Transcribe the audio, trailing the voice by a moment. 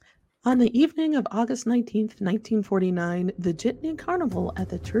On the evening of August 19th, 1949, the Jitney Carnival at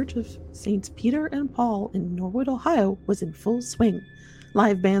the Church of Saints Peter and Paul in Norwood, Ohio was in full swing.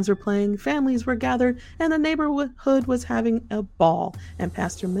 Live bands were playing, families were gathered, and the neighborhood was having a ball, and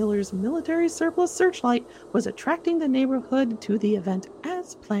Pastor Miller's military surplus searchlight was attracting the neighborhood to the event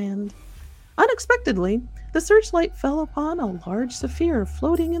as planned. Unexpectedly, the searchlight fell upon a large sapphire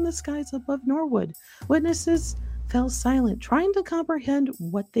floating in the skies above Norwood. Witnesses fell silent, trying to comprehend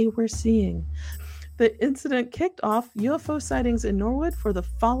what they were seeing. The incident kicked off UFO sightings in Norwood for the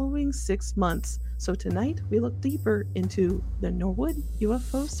following 6 months. So tonight, we look deeper into the Norwood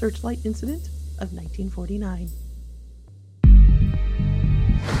UFO searchlight incident of 1949.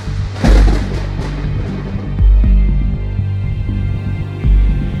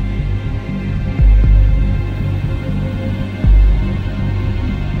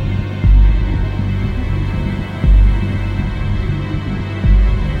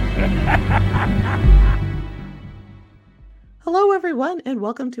 Hello, everyone, and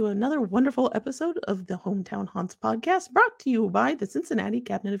welcome to another wonderful episode of the Hometown Haunts podcast, brought to you by the Cincinnati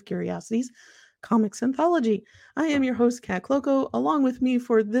Cabinet of Curiosities Comics Anthology. I am your host, Kat Cloco. Along with me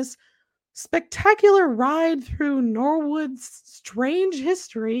for this spectacular ride through Norwood's strange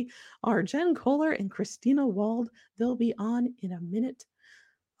history are Jen Kohler and Christina Wald. They'll be on in a minute.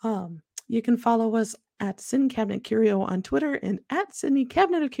 You can follow us at Sin Cabinet Curio on Twitter and at Sydney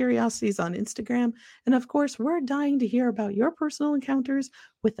Cabinet of Curiosities on Instagram. And of course, we're dying to hear about your personal encounters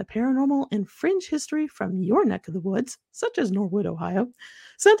with the paranormal and fringe history from your neck of the woods, such as Norwood, Ohio.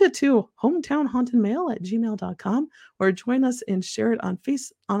 Send it to hometownhauntedmail@gmail.com or join us and share it on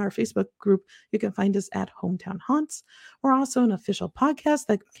our Facebook group. You can find us at Hometown Haunts. We're also an official podcast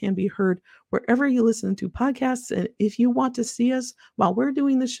that can be heard wherever you listen to podcasts. And if you want to see us while we're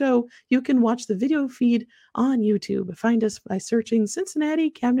doing the show, you can watch the video feed on YouTube. Find us by searching Cincinnati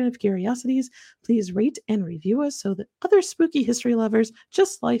Cabinet of Curiosities. Please rate and review us so that other spooky history lovers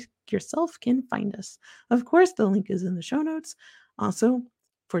just like yourself can find us. Of course, the link is in the show notes. Also,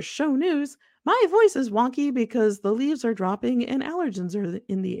 for show news, my voice is wonky because the leaves are dropping and allergens are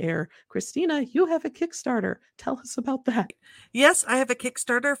in the air. Christina, you have a Kickstarter. Tell us about that. Yes, I have a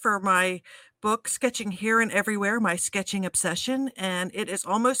Kickstarter for my book, Sketching Here and Everywhere, My Sketching Obsession, and it is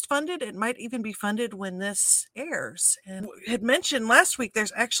almost funded. It might even be funded when this airs. And we had mentioned last week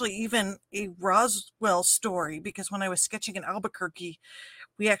there's actually even a Roswell story, because when I was sketching in Albuquerque,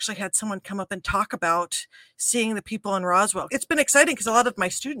 we actually had someone come up and talk about seeing the people in Roswell. It's been exciting because a lot of my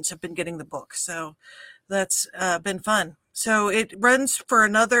students have been getting the book, so that's been fun. So it runs for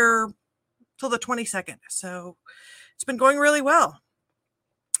another till the 22nd. So it's been going really well.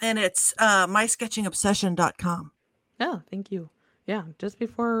 And it's mysketchingobsession.com. Yeah, thank you. Yeah, just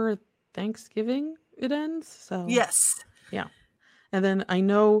before Thanksgiving it ends. So yes. Yeah. And then I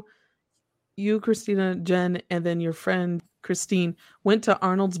know you, Christina, Jen, and then your friend Christine went to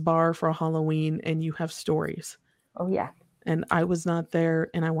Arnold's Bar for Halloween, and you have stories. Oh, yeah. And I was not there,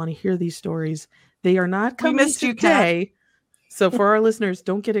 and I want to hear these stories. They are not coming we missed today. You, Kat. So for our listeners,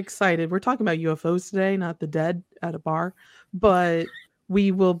 don't get excited. We're talking about UFOs today, not the dead at a bar. But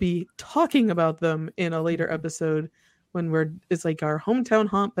we will be talking about them in a later episode when it's like our hometown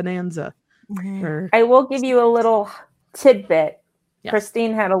haunt bonanza. Mm-hmm. I will give you a little tidbit. Yeah.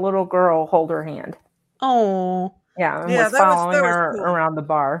 Christine had a little girl hold her hand. Oh. Yeah, and was following her cool. around the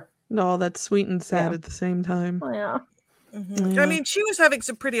bar. No, that's sweet and sad at the same time. Oh, yeah. Mm-hmm. Yeah. I mean, she was having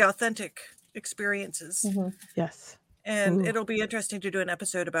some pretty authentic experiences. Mm-hmm. Yes. And it'll be interesting to do an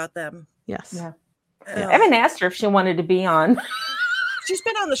episode about them. Yes. Yeah. I haven't asked her if she wanted to be on. She's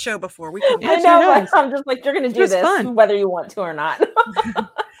been on the show before. I know, but I'm just like, you're going to do this fun. Whether you want to or not. And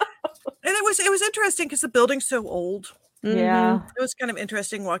it was interesting because the building's so old. Mm-hmm. Yeah. It was kind of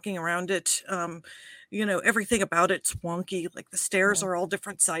interesting walking around it. Everything about it's wonky. Like the stairs are all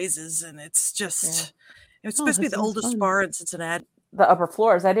different sizes, and it's just it's supposed to be the oldest bar in Cincinnati. The upper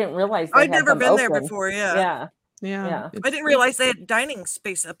floors. I didn't realize I'd never been there before. Yeah. Yeah. I didn't realize they had dining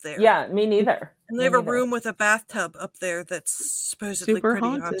space up there. Yeah, me neither. And they have a room with a bathtub up there that's supposedly super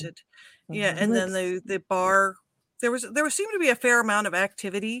pretty haunted. Yeah, and then the bar, there seemed to be a fair amount of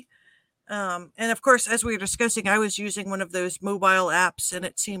activity. And of course, as we were discussing, I was using one of those mobile apps, and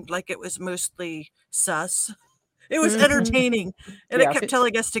it seemed like it was mostly sus. It was entertaining, and it kept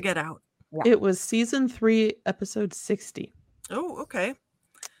telling us to get out. Yeah. It was season 3, episode 60. Oh, okay.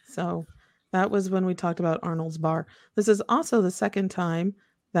 So that was when we talked about Arnold's Bar. This is also the second time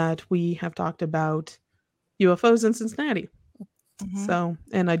that we have talked about UFOs in Cincinnati. Mm-hmm. So,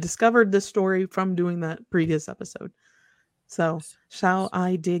 and I discovered this story from doing that previous episode. So, shall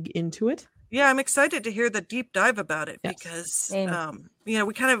I dig into it? Yeah, I'm excited to hear the deep dive about it because,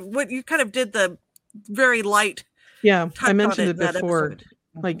 we kind of did the very light. Yeah, I mentioned it before.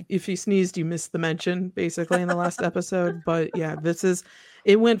 Like, if you sneezed, you missed the mention, basically, in the last episode. But yeah,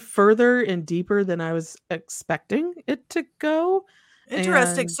 it went further and deeper than I was expecting it to go.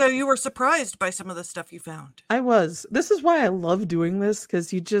 Interesting. So you were surprised by some of the stuff you found. I was. This is why I love doing this,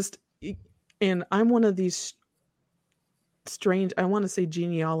 because and I'm one of these strange, I want to say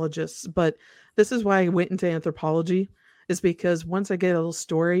genealogists, but this is why I went into anthropology, is because once I get a little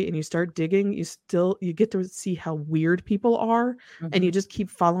story and you start digging, you get to see how weird people are, and you just keep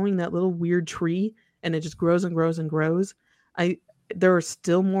following that little weird tree, and it just grows and grows and grows. There are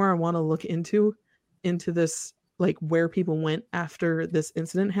still more I want to look into this, like where people went after this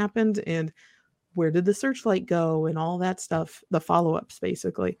incident happened, and where did the searchlight go, and all that stuff, the follow-ups,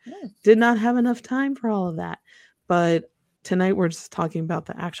 basically. Did not have enough time for all of that, but tonight we're just talking about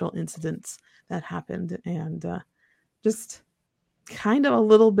the actual incidents that happened, and just kind of a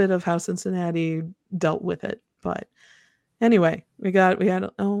little bit of how Cincinnati dealt with it. But anyway, we had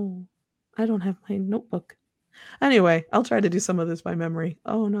oh, I don't have my notebook. Anyway, I'll try to do some of this by memory.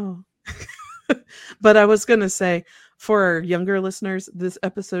 Oh no. But I was going to say, for our younger listeners, this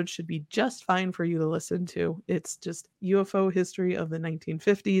episode should be just fine for you to listen to. It's just UFO history of the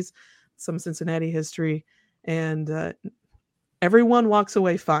 1950s, some Cincinnati history, and everyone walks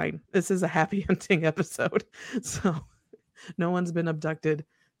away fine. This is a happy hunting episode. So no one's been abducted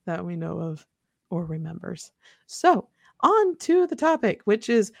that we know of or remembers. So on to the topic, which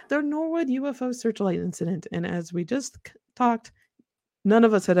is the Norwood UFO searchlight incident. And as we just talked, none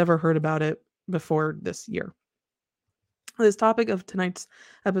of us had ever heard about it before this year. This topic of tonight's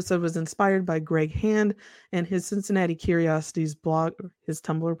episode was inspired by Greg Hand and his Cincinnati Curiosities blog, his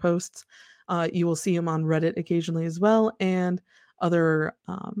Tumblr posts. You will see him on Reddit occasionally as well, and other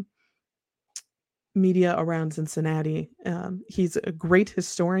media around Cincinnati. He's a great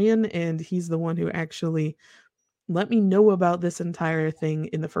historian, and he's the one who actually let me know about this entire thing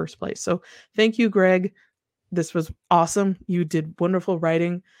in the first place. So thank you, Greg. This was awesome. You did wonderful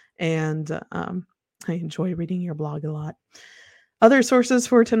writing, and I enjoy reading your blog a lot. Other sources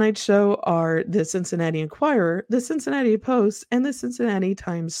for tonight's show are the Cincinnati Enquirer, the Cincinnati Post, and the Cincinnati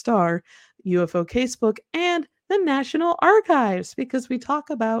Times-Star, UFO Casebook, and the National Archives, because we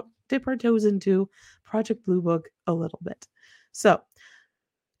talk about, dip our toes into Project Blue Book a little bit. So,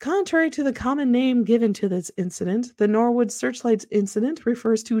 contrary to the common name given to this incident, the Norwood Searchlights incident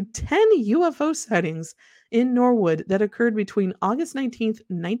refers to 10 UFO sightings in Norwood that occurred between August 19th,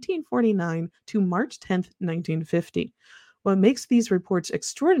 1949 to March 10th, 1950. What makes these reports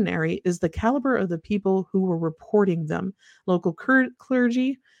extraordinary is the caliber of the people who were reporting them: local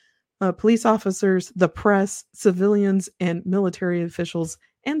clergy, police officers, the press, civilians, and military officials,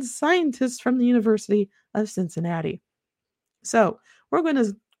 and scientists from the University of Cincinnati. So we're going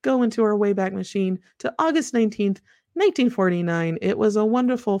to go into our Wayback Machine to August 19th, 1949. It was a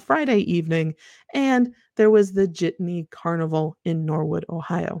wonderful Friday evening, and there was the Jitney Carnival in Norwood,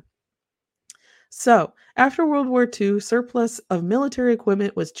 Ohio. So, after World War II, surplus of military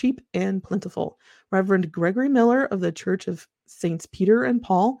equipment was cheap and plentiful. Reverend Gregory Miller of the Church of Saints Peter and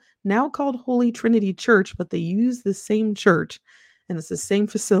Paul, now called Holy Trinity Church, but they use the same church, and it's the same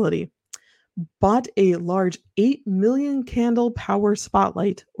facility, bought a large 8 million candle power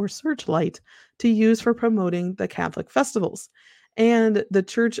spotlight or searchlight to use for promoting the Catholic festivals. And the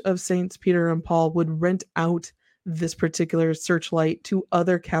Church of Saints Peter and Paul would rent out this particular searchlight to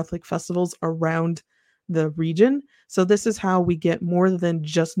other Catholic festivals around the region. So this is how we get more than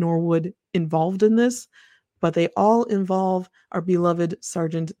just Norwood involved in this, but they all involve our beloved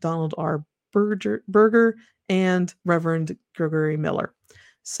Sergeant Donald R. Berger and Reverend Gregory Miller.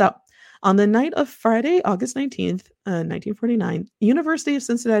 So on the night of Friday, August 19th, 1949, University of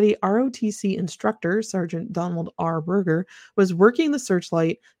Cincinnati ROTC instructor Sergeant Donald R. Berger was working the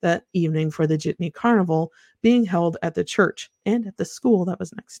searchlight that evening for the Jitney Carnival being held at the church and at the school that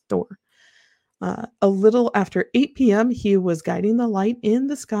was next door. A little after 8 p.m., he was guiding the light in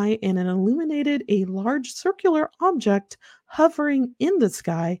the sky, and it illuminated a large circular object hovering in the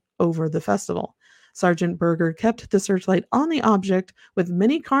sky over the festival. Sergeant Berger kept the searchlight on the object, with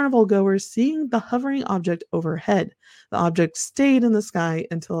many carnival goers seeing the hovering object overhead. The object stayed in the sky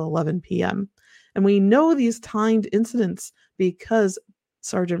until 11 p.m. And we know these timed incidents because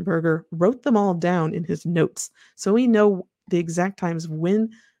Sergeant Berger wrote them all down in his notes. So we know the exact times when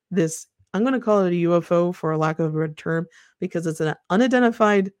this, I'm going to call it a UFO for a lack of a better term, because it's an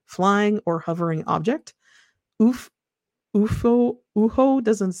unidentified flying or hovering object. UFO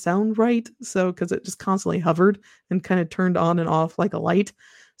doesn't sound right, so because it just constantly hovered and kind of turned on and off like a light.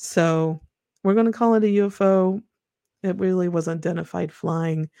 So we're going to call it a UFO. It really was unidentified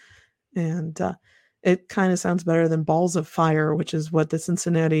flying. And it kind of sounds better than balls of fire, which is what the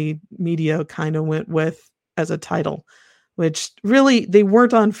Cincinnati media kind of went with as a title, which really they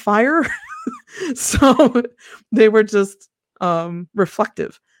weren't on fire. So they were just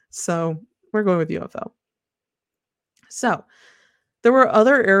reflective. So we're going with UFO. So there were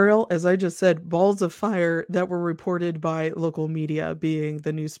other aerial, as I just said, balls of fire that were reported by local media, being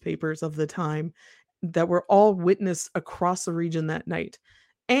the newspapers of the time, that were all witnessed across the region that night.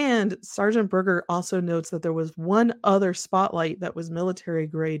 And Sergeant Berger also notes that there was one other spotlight that was military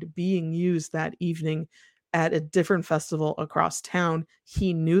grade being used that evening at a different festival across town.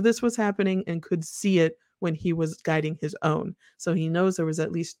 He knew this was happening and could see it when he was guiding his own. So he knows there was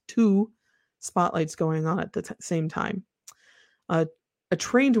at least 2 spotlights going on at the same time. A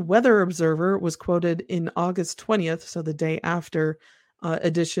trained weather observer was quoted in August 20th, so the day after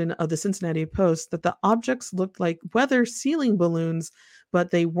edition of the Cincinnati Post, that the objects looked like weather ceiling balloons, but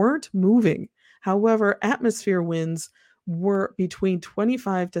they weren't moving. However, atmosphere winds were between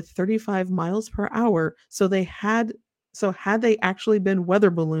 25 to 35 miles per hour, so had they actually been weather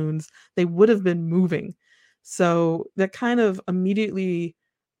balloons, they would have been moving. So that kind of immediately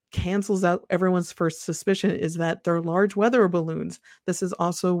cancels out everyone's first suspicion, is that they're large weather balloons. This is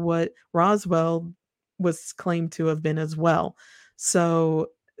also what Roswell was claimed to have been as well. So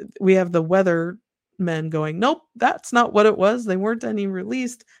we have the weather men going, nope, that's not what it was. They weren't any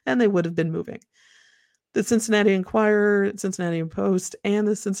released, and they would have been moving. The Cincinnati Enquirer, Cincinnati Post, and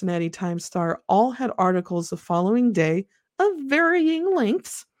the Cincinnati Times-Star all had articles the following day of varying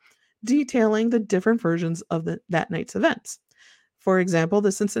lengths detailing the different versions of that night's events. For example,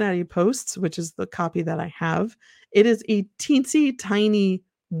 the Cincinnati Post, which is the copy that I have, it is a teensy tiny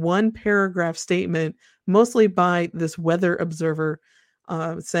 1-paragraph statement, mostly by this weather observer,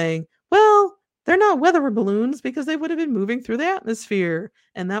 saying, well, they're not weather balloons because they would have been moving through the atmosphere.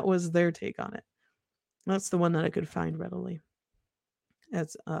 And that was their take on it. That's the one that I could find readily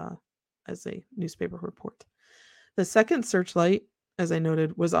as a newspaper report. The second searchlight, as I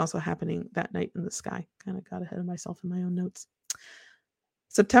noted, was also happening that night in the sky. Kind of got ahead of myself in my own notes.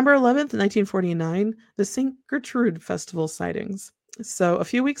 September 11th, 1949, the St. Gertrude Festival sightings. So a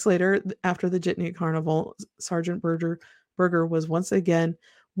few weeks later, after the Jitney Carnival, Sergeant Berger was once again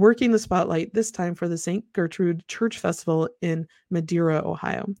working the spotlight, this time for the St. Gertrude Church Festival in Madeira,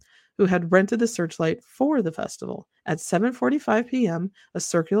 Ohio, who had rented the searchlight for the festival. At 7:45 p.m., a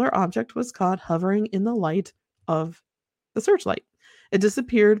circular object was caught hovering in the light of the searchlight. It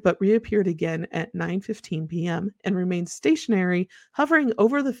disappeared but reappeared again at 9:15 p.m. and remained stationary, hovering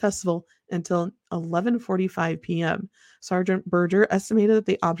over the festival until 11:45 p.m. Sergeant Berger estimated that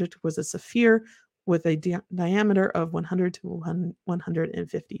the object was a sapphire with a diameter of 100 to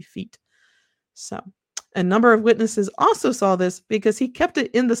 150 feet. So, a number of witnesses also saw this because he kept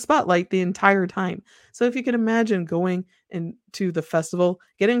it in the spotlight the entire time. So if you can imagine going into the festival,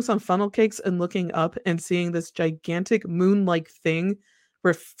 getting some funnel cakes and looking up and seeing this gigantic moon-like thing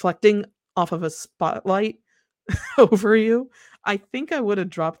reflecting off of a spotlight over you, I think I would have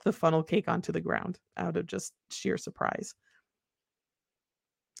dropped the funnel cake onto the ground out of just sheer surprise.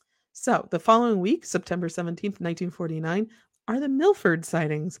 So the following week, September 17th, 1949, are the Milford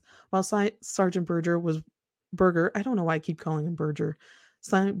sightings. While Sergeant Berger, I don't know why I keep calling him Berger.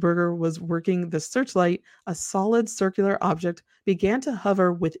 Sergeant Berger was working the searchlight, a solid circular object began to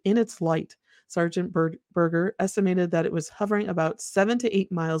hover within its light. Sergeant Berger estimated that it was hovering about 7 to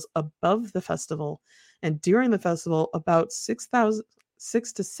 8 miles above the festival. And during the festival, about 6,000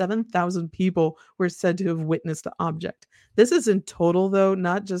 to 7,000 people were said to have witnessed the object. This is in total, though,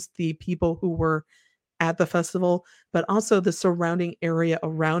 not just the people who were at the festival, but also the surrounding area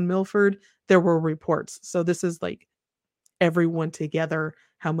around Milford. There were reports. So this is like everyone together,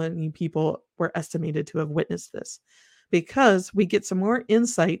 how many people were estimated to have witnessed this, because we get some more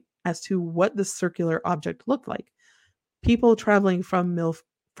insight as to what the circular object looked like. People traveling from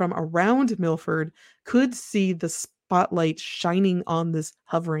around Milford could see the spotlight shining on this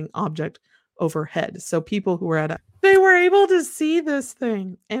hovering object overhead. So people who were they were able to see this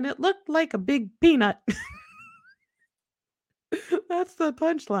thing, and it looked like a big peanut. That's the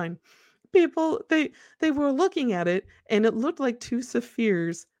punchline. People, they were looking at it, and it looked like 2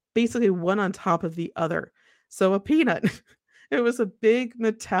 sapphires, basically one on top of the other. So a peanut. It was a big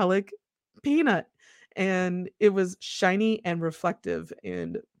metallic peanut, and it was shiny and reflective.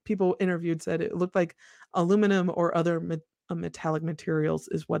 And people interviewed said it looked like aluminum or other metallic materials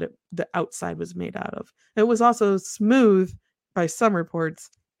is what the outside was made out of. It was also smooth by some reports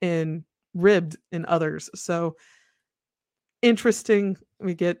and ribbed in others. So interesting.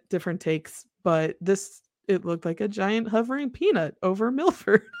 We get different takes, but it looked like a giant hovering peanut over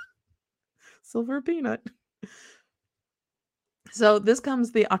Milford. Silver peanut. So this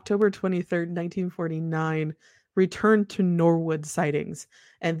comes the October 23rd, 1949 return to Norwood sightings.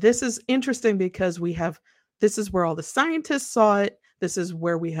 And this is interesting because this is where all the scientists saw it. This is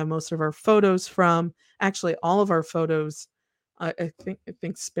where we have most of our photos from. Actually, all of our photos, I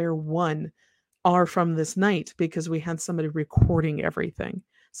think spare one, are from this night because we had somebody recording everything.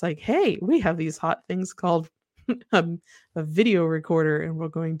 It's like, hey, we have these hot things called a video recorder, and we're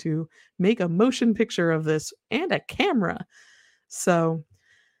going to make a motion picture of this and a camera. So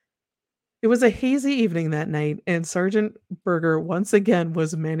it was a hazy evening that night, and Sergeant Berger once again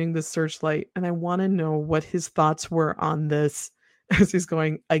was manning the searchlight, and I want to know what his thoughts were on this as he's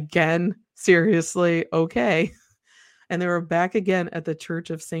going, again? Seriously? Okay. And they were back again at the Church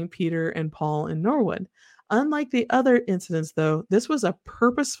of St. Peter and Paul in Norwood. Unlike the other incidents, though, this was a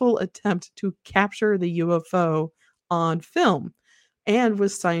purposeful attempt to capture the UFO on film and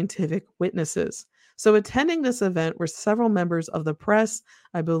with scientific witnesses. So attending this event were several members of the press.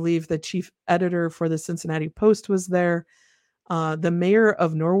 I believe the chief editor for the Cincinnati Post was there. The mayor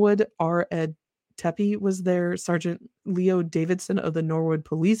of Norwood, R. Ed Tepe, was there. Sergeant Leo Davidson of the Norwood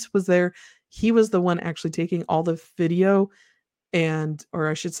Police was there. He was the one actually taking all the video or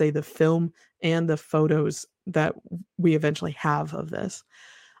I should say the film and the photos that we eventually have of this.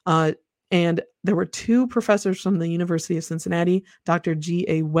 And there were two professors from the University of Cincinnati, Dr.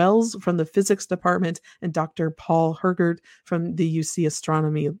 G.A. Wells from the physics department and Dr. Paul Hergert from the UC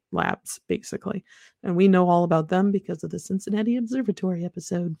astronomy labs, basically. And we know all about them because of the Cincinnati Observatory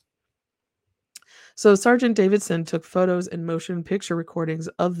episode. So Sergeant Davidson took photos and motion picture recordings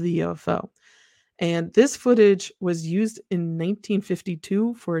of the UFO. And this footage was used in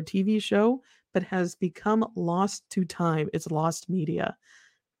 1952 for a TV show, but has become lost to time. It's lost media.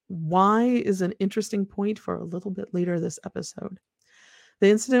 Why is an interesting point for a little bit later this episode. The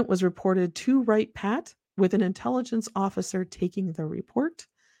incident was reported to Wright Pat, with an intelligence officer taking the report.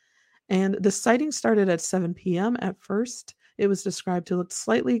 And the sighting started at 7 p.m. At first, it was described to look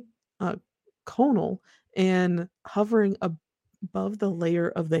slightly conal and hovering above the layer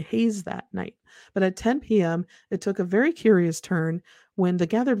of the haze that night. But at 10 p.m., it took a very curious turn when the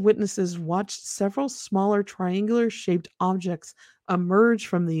gathered witnesses watched several smaller triangular-shaped objects emerge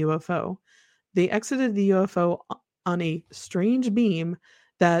from the UFO. They exited the UFO on a strange beam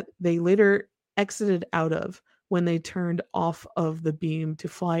that they later exited out of when they turned off of the beam to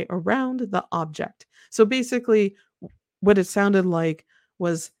fly around the object. So basically, what it sounded like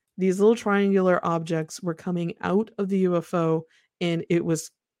was these little triangular objects were coming out of the UFO, and it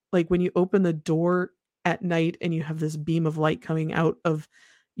was like when you open the door at night and you have this beam of light coming out of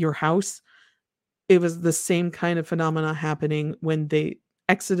your house. It was the same kind of phenomena happening when they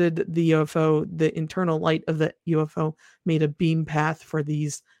exited the UFO. The internal light of the UFO made a beam path for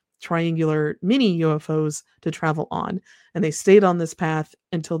these triangular mini UFOs to travel on. And they stayed on this path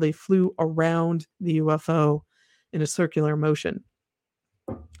until they flew around the UFO in a circular motion.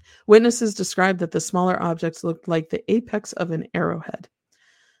 Witnesses described that the smaller objects looked like the apex of an arrowhead.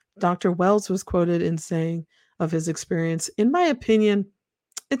 Dr. Wells was quoted in saying of his experience, "In my opinion,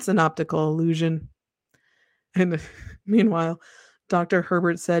 it's an optical illusion." And meanwhile, Dr.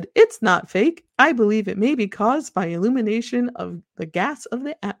 Herbert said, "It's not fake. I believe it may be caused by illumination of the gas of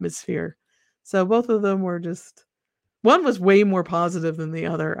the atmosphere." So both of them were one was way more positive than the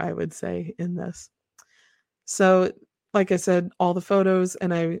other, I would say, in this. So, like I said, all the photos,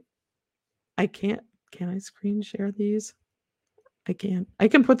 and I can't, can I screen share these? I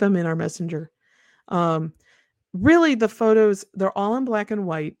can put them in our messenger. Really, the photos, they're all in black and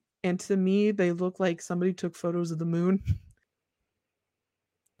white. And to me, they look like somebody took photos of the moon.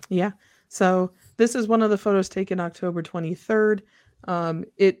 Yeah. So this is one of the photos taken October 23rd.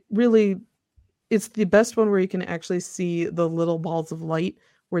 It's the best one where you can actually see the little balls of light,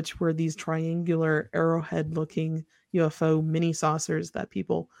 which were these triangular arrowhead looking UFO mini saucers that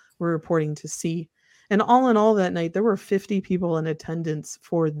people were reporting to see. And all in all that night, there were 50 people in attendance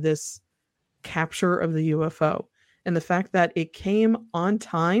for this capture of the UFO. And the fact that it came on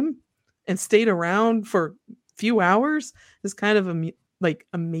time and stayed around for a few hours is kind of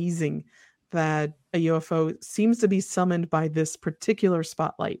amazing, that a UFO seems to be summoned by this particular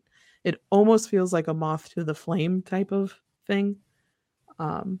spotlight. It almost feels like a moth to the flame type of thing.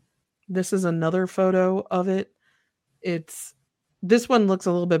 This is another photo of it. This one looks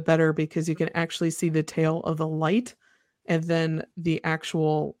a little bit better because you can actually see the tail of the light and then the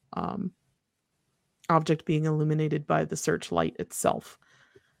actual object being illuminated by the searchlight itself.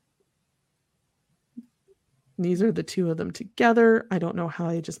 these are the two of them together. I don't know how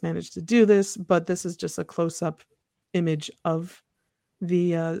I just managed to do this, but this is just a close-up image of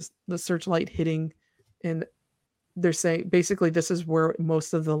the searchlight hitting, and they're saying basically this is where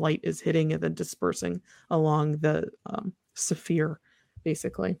most of the light is hitting and then dispersing along the sphere,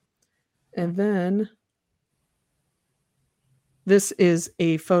 basically. And then this is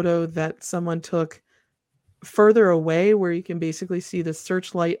a photo that someone took further away, where you can basically see the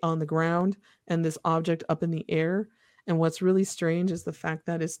searchlight on the ground and this object up in the air. And what's really strange is the fact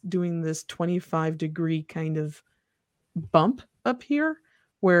that it's doing this 25-degree kind of bump up here,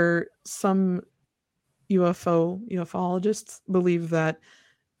 where some ufologists believe that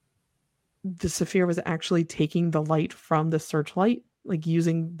the sphere was actually taking the light from the searchlight, like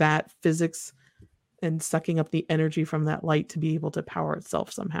using that physics and sucking up the energy from that light to be able to power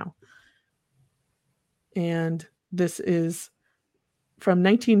itself somehow. And this is from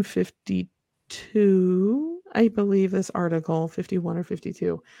 1952, I believe, this article, 51 or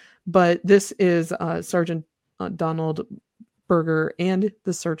 52. But this is Sergeant Donald Berger and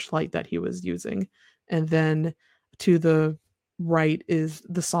the searchlight that he was using. And then to the right is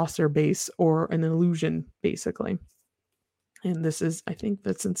the saucer base, or an illusion, basically. And this is, I think,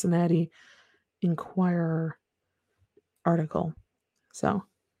 the Cincinnati Enquirer article. So,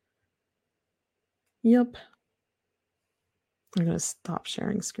 yep. I'm going to stop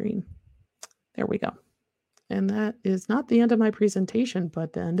sharing screen. There we go. And that is not the end of my presentation,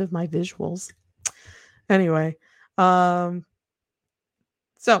 but the end of my visuals. Anyway, so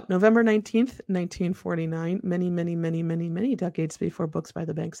November 19th, 1949, many decades before Books by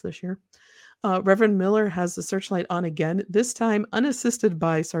the Banks this year, Reverend Miller has the searchlight on again, this time unassisted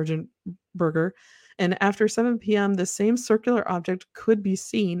by Sergeant Berger. And after 7 p.m., the same circular object could be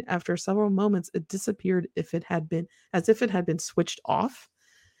seen. After several moments, it disappeared as if it had been switched off.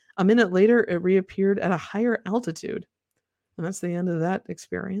 A minute later, it reappeared at a higher altitude. And that's the end of that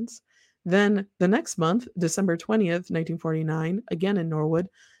experience. Then the next month, December 20th, 1949, again in Norwood,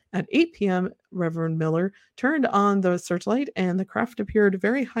 at 8 p.m., Reverend Miller turned on the searchlight and the craft appeared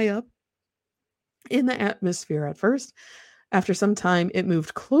very high up in the atmosphere at first. After some time, it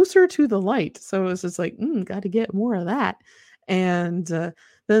moved closer to the light. So it was just like, got to get more of that. And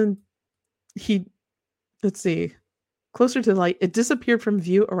then closer to the light, it disappeared from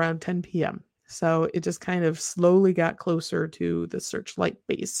view around 10 p.m. So it just kind of slowly got closer to the searchlight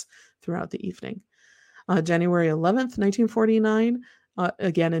base throughout the evening. January 11th, 1949,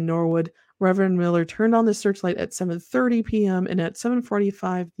 again in Norwood, Reverend Miller turned on the searchlight at 7:30 p.m. and at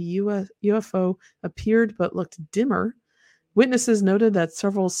 7:45, the UFO appeared but looked dimmer. Witnesses noted that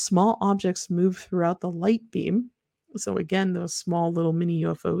several small objects moved throughout the light beam. So again, those small little mini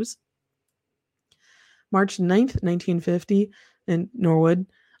UFOs. March 9th, 1950, in Norwood,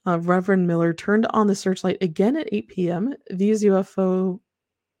 Reverend Miller turned on the searchlight again at 8 p.m. The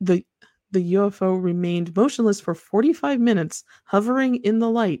UFO remained motionless for 45 minutes, hovering in the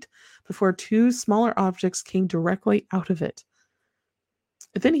light, before two smaller objects came directly out of it.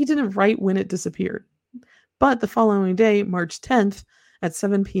 Then he didn't write when it disappeared. But the following day, March 10th, at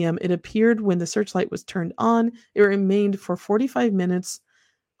 7 p.m., it appeared when the searchlight was turned on. It remained for 45 minutes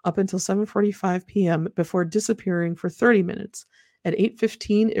up until 7:45 p.m. before disappearing for 30 minutes. At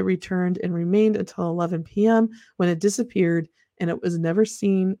 8:15, it returned and remained until 11 p.m. when it disappeared, and it was never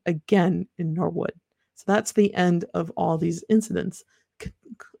seen again in Norwood. So that's the end of all these incidents.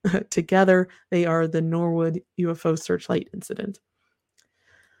 Together, they are the Norwood UFO searchlight incident.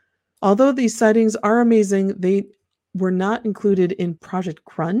 Although these sightings are amazing, they were not included in Project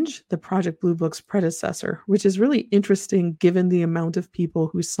Grunge, the Project Blue Book's predecessor, which is really interesting given the amount of people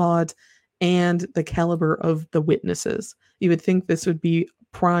who saw it and the caliber of the witnesses. You would think this would be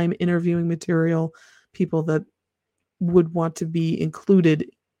prime interviewing material, people that would want to be included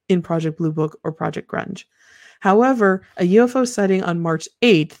in Project Blue Book or Project Grunge. However, a UFO sighting on March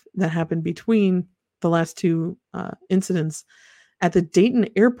 8th that happened between the last two incidents at the Dayton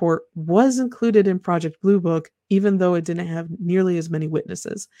airport was included in Project Blue Book, even though it didn't have nearly as many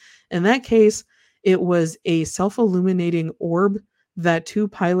witnesses. In that case, it was a self-illuminating orb that two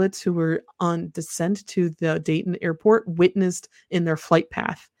pilots who were on descent to the Dayton airport witnessed in their flight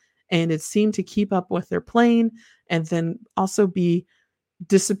path. And it seemed to keep up with their plane and then also be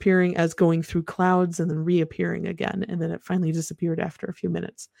disappearing as going through clouds and then reappearing again. And then it finally disappeared after a few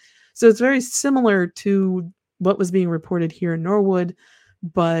minutes. So it's very similar to what was being reported here in Norwood,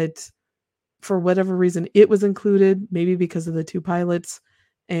 but for whatever reason, it was included, maybe because of the two pilots,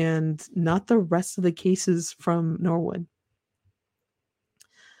 and not the rest of the cases from Norwood.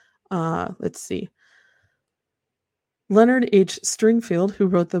 Let's see. Leonard H. Stringfield, who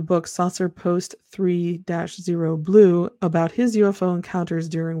wrote the book Saucer Post 3-0 Blue about his UFO encounters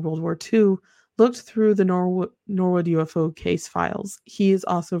during World War II, looked through the Norwood UFO case files. He is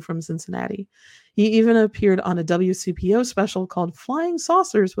also from Cincinnati. He even appeared on a WCPO special called Flying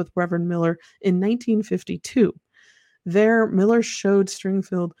Saucers with Reverend Miller in 1952. There, Miller showed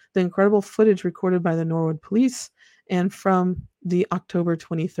Stringfield the incredible footage recorded by the Norwood police and from the October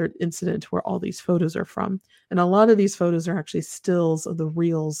 23rd incident where all these photos are from. And a lot of these photos are actually stills of the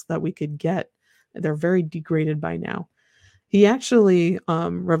reels that we could get. They're very degraded by now. He actually,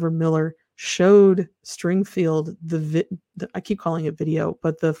 Reverend Miller, showed Stringfield I keep calling it video,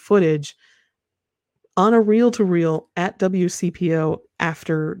 but the footage on a reel-to-reel at WCPO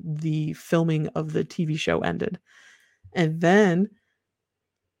after the filming of the TV show ended. And then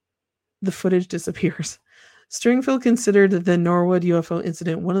the footage disappears. Stringfield considered the Norwood UFO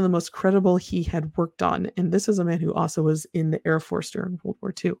incident one of the most credible he had worked on, and this is a man who also was in the Air Force during World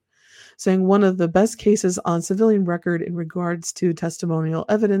War II, saying one of the best cases on civilian record in regards to testimonial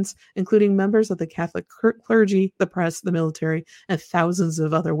evidence, including members of the Catholic clergy, the press, the military, and thousands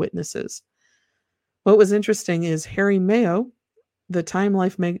of other witnesses. What was interesting is Harry Mayo, the Time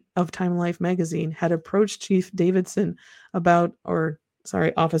Life magazine, had approached Officer Davidson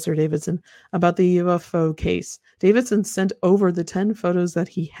about the UFO case. Davidson sent over the 10 photos that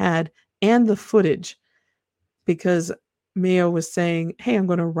he had and the footage because Mayo was saying, hey, I'm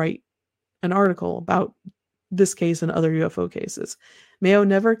going to write an article about this case and other UFO cases. Mayo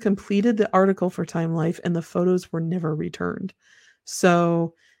never completed the article for Time Life and the photos were never returned.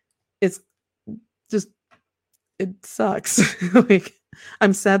 So it sucks. Like,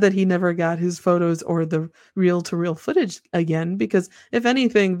 I'm sad that he never got his photos or the reel-to-reel footage again, because if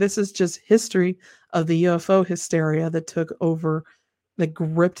anything, this is just history of the UFO hysteria that took over, that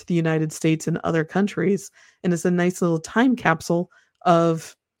gripped the United States and other countries. And it's a nice little time capsule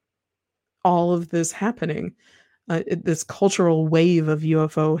of all of this happening, this cultural wave of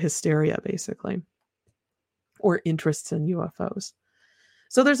UFO hysteria, basically, or interests in UFOs.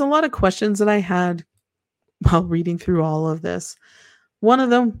 So there's a lot of questions that I had while reading through all of this. One of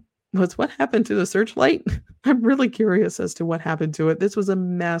them was, what happened to the searchlight? I'm really curious as to what happened to it. This was a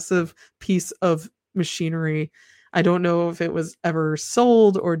massive piece of machinery. I don't know if it was ever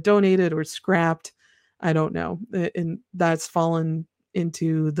sold or donated or scrapped. I don't know. And that's fallen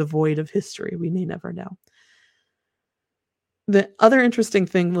into the void of history. We may never know. The other interesting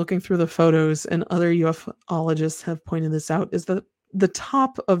thing, looking through the photos, and other ufologists have pointed this out, is that the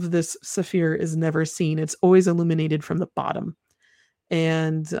top of this sphere is never seen. It's always illuminated from the bottom.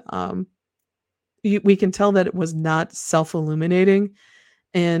 And we can tell that it was not self-illuminating,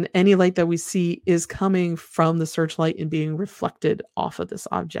 and any light that we see is coming from the searchlight and being reflected off of this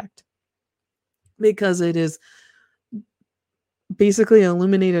object, because it is basically an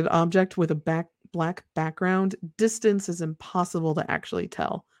illuminated object with a black background. Distance is impossible to actually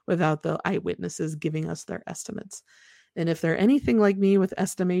tell without the eyewitnesses giving us their estimates. And if they're anything like me with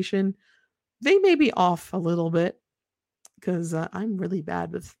estimation, they may be off a little bit, because I'm really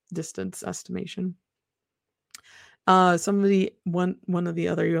bad with distance estimation. One of the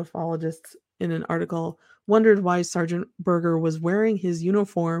other ufologists in an article wondered why Sergeant Berger was wearing his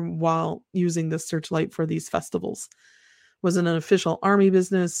uniform while using the searchlight for these festivals. Was it an official army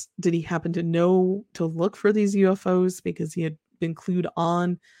business? Did he happen to know to look for these UFOs because he had been clued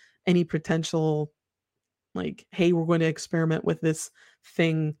on any potential, like, hey, we're going to experiment with this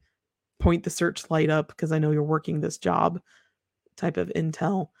thing, point the searchlight up because I know you're working this job type of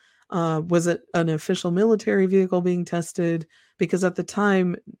intel? Was it an official military vehicle being tested? Because at the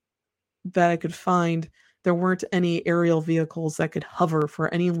time that I could find, there weren't any aerial vehicles that could hover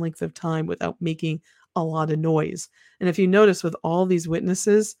for any length of time without making a lot of noise. And if you notice, with all these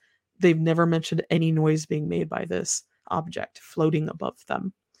witnesses, they've never mentioned any noise being made by this object floating above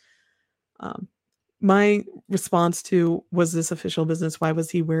them. My response to, was this official business? Why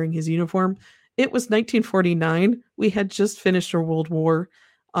was he wearing his uniform? It was 1949. We had just finished a world war.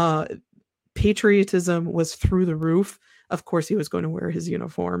 Patriotism was through the roof. Of course, he was going to wear his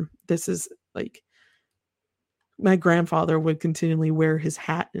uniform. This is like, my grandfather would continually wear his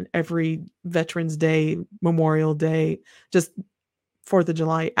hat in every Veterans Day, Memorial Day, just 4th of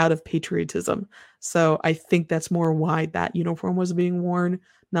July, out of patriotism. So I think that's more why that uniform was being worn,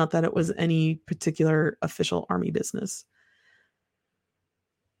 not that it was any particular official army business.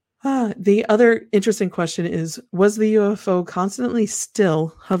 The other interesting question is, was the UFO constantly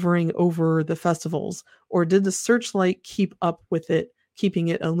still hovering over the festivals, or did the searchlight keep up with it, keeping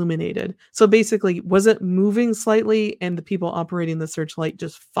it illuminated? So basically, was it moving slightly and the people operating the searchlight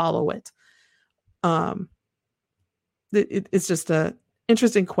just follow it? it's just a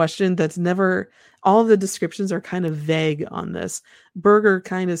interesting question that's never, all of the descriptions are kind of vague on this. Berger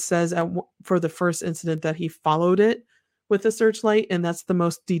kind of says for the first incident that he followed it with a searchlight, and that's the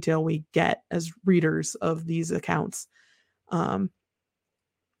most detail we get as readers of these accounts.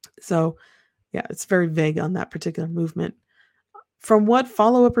 So yeah, it's very vague on that particular movement. From what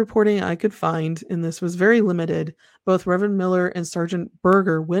follow-up reporting I could find, and this was very limited, both Reverend Miller and Sergeant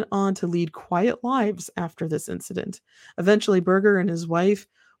Berger went on to lead quiet lives after this incident. Eventually, Berger and his wife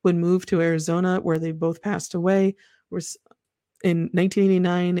would move to Arizona, where they both passed away in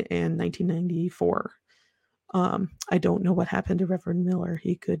 1989 and 1994. I don't know what happened to Reverend Miller.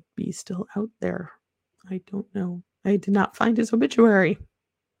 He could be still out there. I don't know. I did not find his obituary.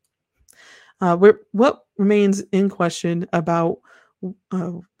 What remains in question about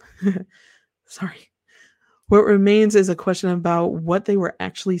what remains is a question about what they were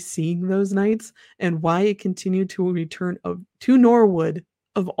actually seeing those nights and why it continued to return to Norwood,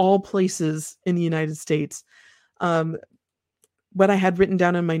 of all places in the United States. What I had written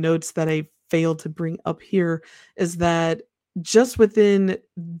down in my notes that I failed to bring up here is that just within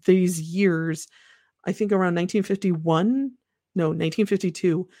these years, I think around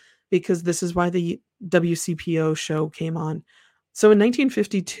 1952, because this is why the WCPO show came on. So in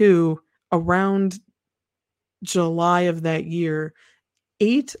 1952, around July of that year,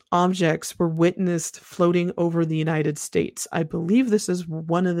 8 objects were witnessed floating over the United States. I believe this is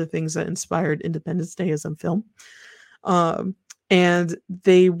one of the things that inspired Independence Day as a film. And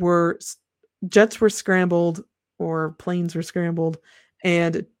jets were scrambled, or planes were scrambled,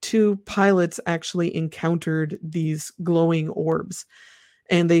 and 2 pilots actually encountered these glowing orbs.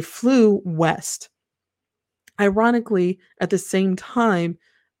 And they flew west. Ironically, at the same time,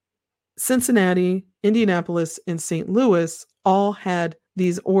 Cincinnati, Indianapolis, and St. Louis all had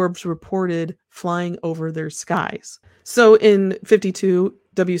these orbs reported flying over their skies. So in 52,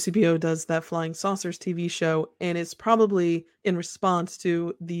 WCPO does that Flying Saucers TV show, and it's probably in response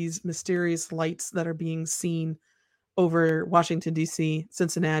to these mysterious lights that are being seen over Washington, D.C.,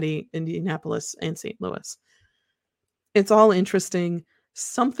 Cincinnati, Indianapolis, and St. Louis. It's all interesting.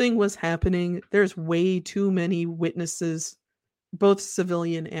 Something was happening. There's way too many witnesses, both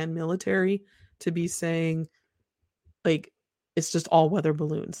civilian and military, to be saying, like, it's just all weather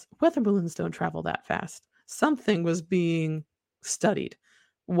balloons. Weather balloons don't travel that fast. Something was being studied.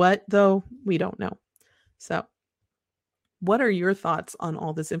 What, though, we don't know. So, what are your thoughts on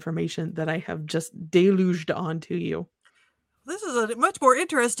all this information that I have just deluged onto you? This is a much more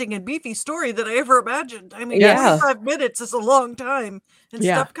interesting and beefy story than I ever imagined. I mean, 25 minutes is a long time, and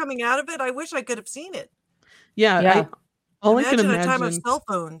stuff coming out of it, I wish I could have seen it. Yeah. I can imagine a time of cell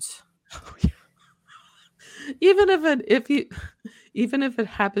phones. Even if it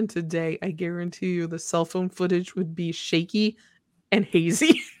happened today, I guarantee you the cell phone footage would be shaky and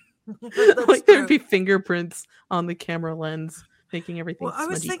hazy. Like there'd be fingerprints on the camera lens, making everything. Well, I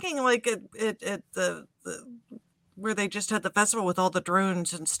was thinking like at the where they just had the festival with all the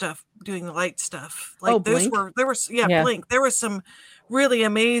drones and stuff doing the light stuff. Like Blink? Blink. There was some really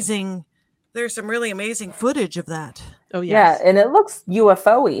amazing. There's some really amazing footage of that. Oh yes. Yeah, and it looks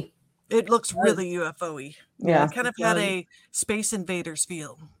UFO-y. It looks really UFO-y. Yeah. It kind of had a Space Invaders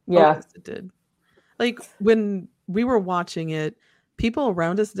feel. Yeah. Oh, yes, it did. Like when we were watching it, people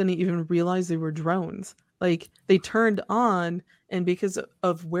around us didn't even realize they were drones. Like they turned on, and because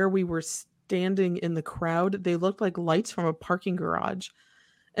of where we were standing in the crowd, they looked like lights from a parking garage.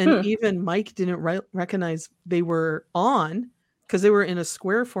 And even Mike didn't recognize they were on because they were in a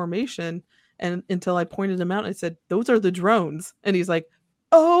square formation. And until I pointed them out, I said, "Those are the drones." And he's like,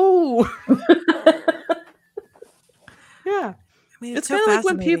 "Oh." Yeah. I mean, it's so kind of like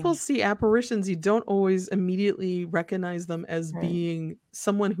when people see apparitions, you don't always immediately recognize them as being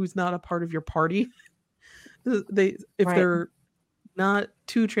someone who's not a part of your party. They're not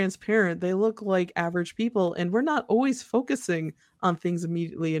too transparent, they look like average people, and we're not always focusing on things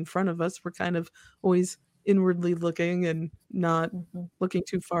immediately in front of us. We're kind of always inwardly looking and not looking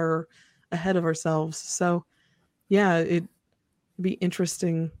too far ahead of ourselves. So yeah, it'd be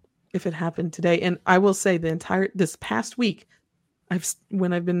interesting if it happened today. And I will say this past week,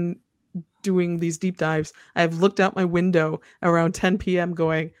 when I've been doing these deep dives, I've looked out my window around 10 p.m.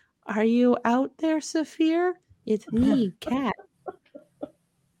 going, "Are you out there, Saphir? It's me, Kat."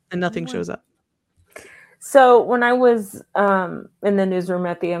 And nothing shows up. So when I was in the newsroom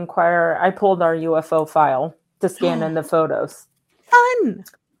at the Enquirer, I pulled our UFO file to scan in the photos. Fun!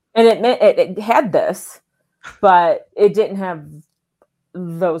 And it had this, but it didn't have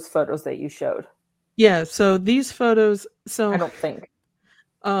those photos that you showed. Yeah, so these photos, I don't think.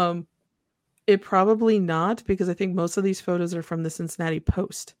 It probably not, because I think most of these photos are from the Cincinnati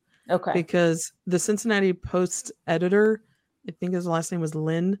Post. Okay. Because the Cincinnati Post editor, I think his last name was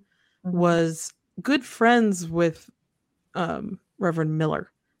Lynn, was good friends with Reverend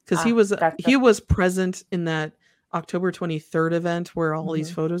Miller, because he was present in that October 23rd event where all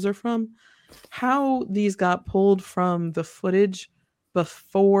these photos are from. How these got pulled from the footage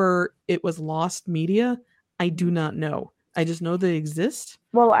before it was lost media, I do not know. I just know they exist.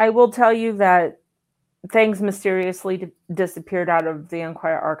 Well, I will tell you that things mysteriously disappeared out of the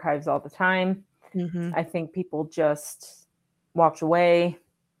Enquirer archives all the time. I think people just walked away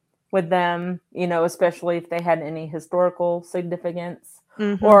with them, especially if they had any historical significance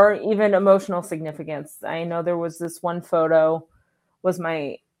or even emotional significance. I know there was this one photo, was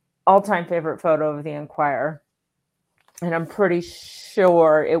my all-time favorite photo of the Enquirer, and I'm pretty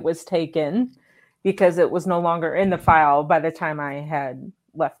sure it was taken because it was no longer in the file by the time I had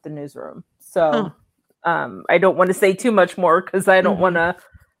left the newsroom. So I don't want to say too much more because I don't want to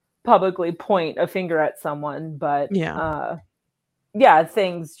publicly point a finger at someone, but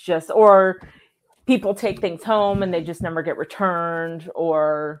things just, or people take things home and they just never get returned,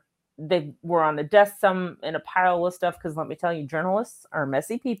 or they were on a desk in a pile of stuff. Because let me tell you, journalists are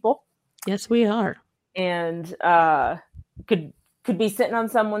messy people. Yes, we are. And could be sitting on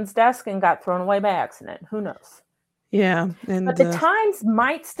someone's desk and got thrown away by accident. Who knows? Yeah. But the Times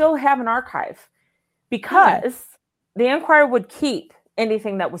might still have an archive, because the Enquirer would keep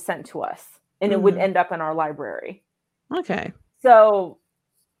anything that was sent to us, and it would end up in our library. Okay. So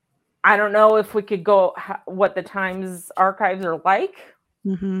I don't know if we could go what the Times archives are like.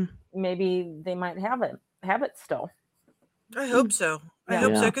 Maybe they might have it still. I hope so. I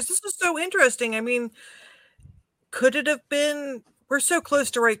hope so, because this is so interesting. I mean, could it have been, we're so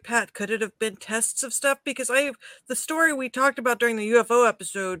close to Right Pat, could it have been tests of stuff? Because the story we talked about during the UFO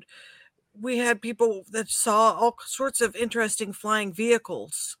episode, we had people that saw all sorts of interesting flying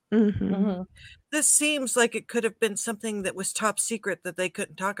vehicles. This seems like it could have been something that was top secret that they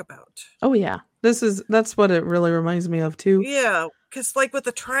couldn't talk about. Oh yeah, that's what it really reminds me of too. Yeah, because like with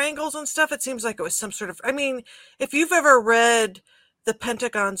the triangles and stuff, it seems like it was some sort of, I mean, if you've ever read The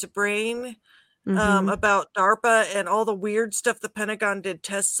Pentagon's Brain about DARPA and all the weird stuff the Pentagon did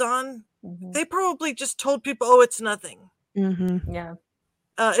tests on, they probably just told people, oh, it's nothing. Yeah.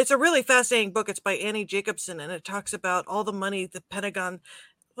 It's a really fascinating book. It's by Annie Jacobson, and it talks about all the money the Pentagon,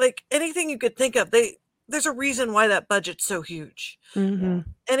 like anything you could think of. There's a reason why that budget's so huge.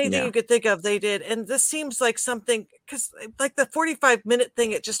 Anything you could think of, they did. And this seems like something, because like the 45-minute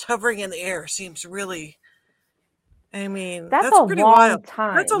thing, it just hovering in the air seems really, I mean, that's a pretty long wild.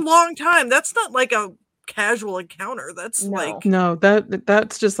 time. That's a long time. That's not like a casual encounter. That's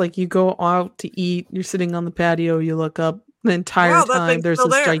that's just like you go out to eat, you're sitting on the patio, you look up, the entire time there's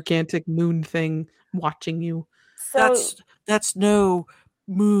this gigantic moon thing watching you. So that's no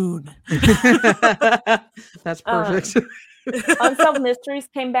moon. That's perfect. Unsolved Mysteries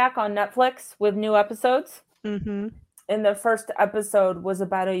came back on Netflix with new episodes. And the first episode was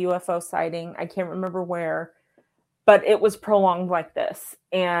about a UFO sighting. I can't remember where, but it was prolonged like this.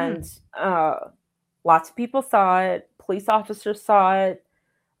 And lots of people saw it. Police officers saw it.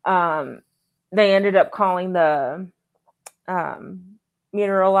 They ended up calling the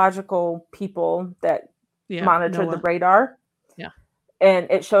meteorological people that monitored the radar.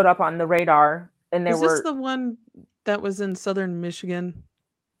 And it showed up on the radar. And Is this the one that was in southern Michigan?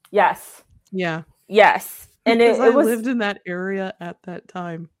 Yes. Yeah. Yes. And it was, lived in that area at that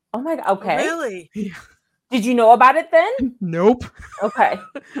time. Oh my God. Okay. Really? Yeah. Did you know about it then? Nope. Okay.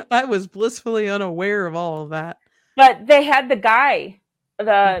 I was blissfully unaware of all of that. But they had the guy,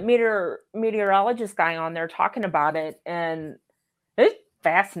 the meteorologist guy on there talking about it, and it's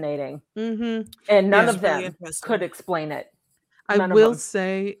fascinating. And none of them could explain it. I will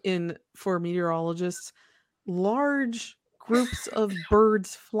say, for meteorologists, large groups of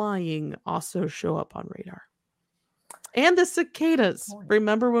birds flying also show up on radar. And the cicadas.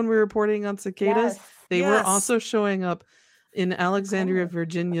 Remember when we were reporting on cicadas? Yes. They were also showing up in Alexandria,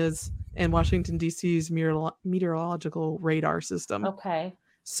 Virginia's and Washington, D.C.'s meteorological radar system. Okay.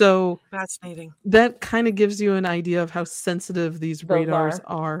 So fascinating. That kind of gives you an idea of how sensitive these radars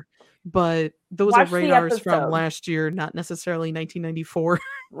are. But those are radars from last year, not necessarily 1994.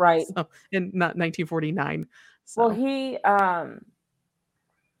 Right. And not 1949. So. Well, he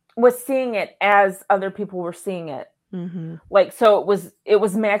was seeing it as other people were seeing it. Like, so it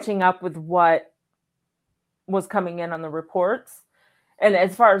was matching up with what was coming in on the reports. And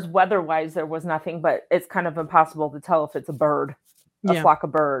as far as weather-wise, there was nothing, but it's kind of impossible to tell if it's a bird, a flock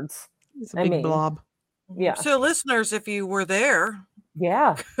of birds. It's a big blob. Yeah. So listeners, if you were there,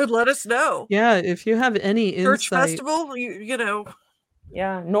 Yeah. let us know. Yeah, if you have any Church insight. festival, you know.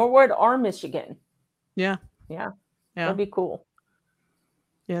 Yeah, Norwood or Michigan. Yeah. Yeah. That'd be cool.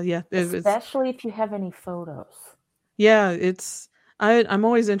 Yeah. Especially if you have any photos. Yeah, I'm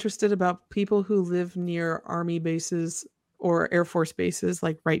always interested about people who live near Army bases or Air Force bases,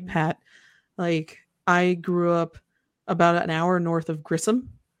 like Wright Pat. Like, I grew up about an hour north of Grissom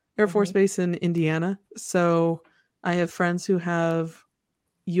Air Force Base in Indiana. So I have friends who have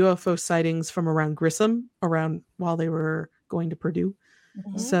UFO sightings from around Grissom while they were going to Purdue.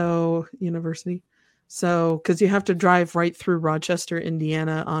 So University. So, because you have to drive right through Rochester,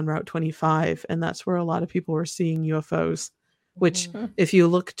 Indiana on Route 25, and that's where a lot of people were seeing UFOs. Which, if you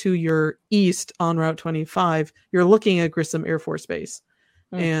look to your east on Route 25, you're looking at Grissom Air Force Base,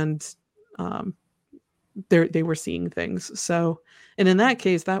 and they were seeing things. So, and in that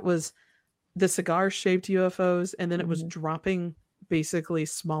case, that was the cigar-shaped UFOs, and then it was dropping basically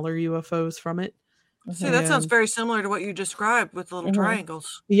smaller UFOs from it. See, that sounds very similar to what you described with the little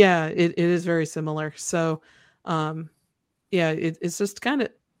triangles. Yeah, it is very similar. So, it's just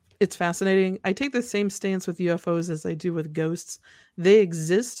it's fascinating. I take the same stance with UFOs as I do with ghosts. They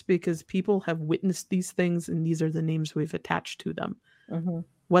exist because people have witnessed these things, and these are the names we've attached to them.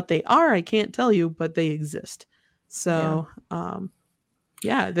 What they are, I can't tell you, but they exist. So,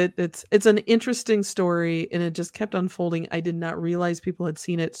 it's an interesting story, and it just kept unfolding. I did not realize people had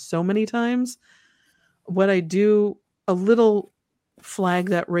seen it so many times. What I do, a little flag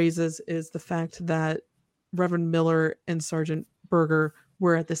that raises, is the fact that Reverend Miller and Sergeant Berger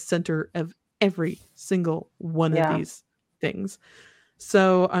were at the center of every single one of these things.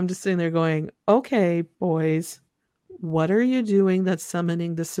 So I'm just sitting there going, okay, boys, what are you doing that's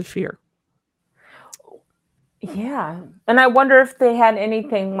summoning the Saphir? Yeah. And I wonder if they had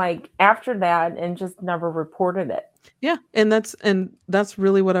anything like after that and just never reported it. Yeah. And that's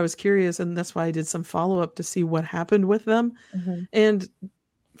really what I was curious. And that's why I did some follow-up to see what happened with them. And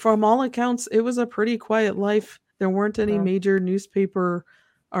from all accounts, it was a pretty quiet life. There weren't any major newspaper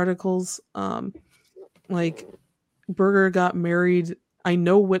articles. Like, Berger got married. I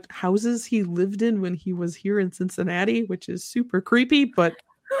know what houses he lived in when he was here in Cincinnati, which is super creepy, but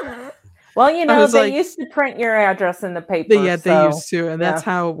well, they used to print your address in the paper. They used to. And that's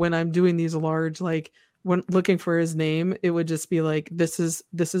how, when I'm doing these large, like, when looking for his name, it would just be like, this is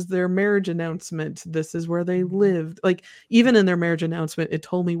their marriage announcement. This is where they lived. Like, even in their marriage announcement, it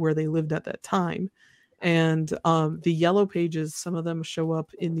told me where they lived at that time. And the yellow pages, some of them show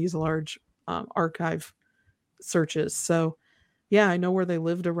up in these large archive searches. So, yeah, I know where they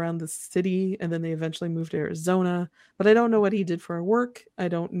lived around the city, and then they eventually moved to Arizona. But I don't know what he did for work. I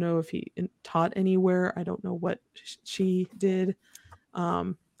don't know if he taught anywhere. I don't know what she did.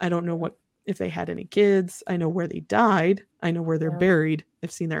 I don't know if they had any kids. I know where they died. I know where they're buried.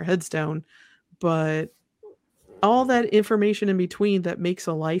 I've seen their headstone. But all that information in between that makes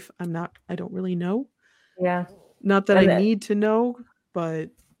a life, I don't really know. Yeah. Not that I need to know, but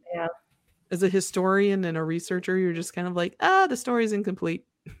as a historian and a researcher, you're just kind of like, the story's incomplete.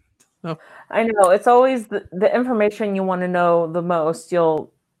 So. I know. It's always the information you want to know the most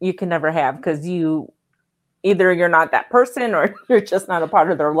you can never have, because either you're not that person or you're just not a part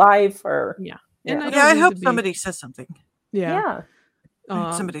of their life, or I hope somebody says something.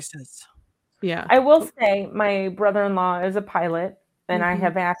 Somebody says. Yeah. I will say my brother-in-law is a pilot, and I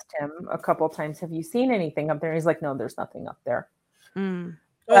have asked him a couple of times, have you seen anything up there? He's like, no, there's nothing up there.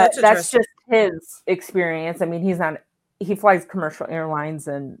 But that's just his experience. I mean, he flies commercial airlines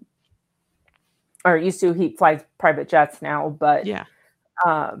he flies private jets now, but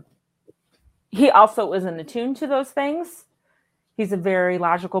he also isn't attuned to those things. He's a very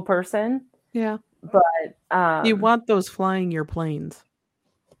logical person. Yeah. But you want those flying your planes.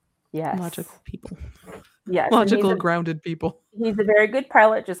 Yes. Logical people. Yes. Logical, grounded people. He's a very good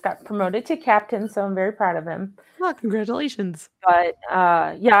pilot, just got promoted to captain, so I'm very proud of him. Well, congratulations. But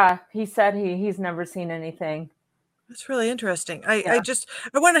he said he's never seen anything. That's really interesting. I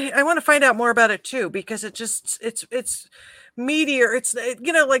want to find out more about it too, because it's meteor. It's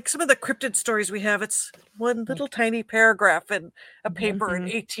like some of the cryptid stories we have. It's one little tiny paragraph in a paper in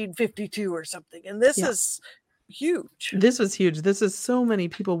 1852 or something, and this is huge. This was huge. This is so many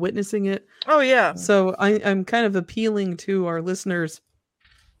people witnessing it. Oh yeah. So I'm kind of appealing to our listeners.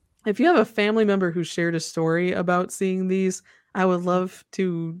 If you have a family member who shared a story about seeing these, I would love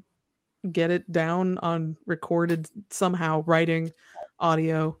to get it down on recorded somehow, writing,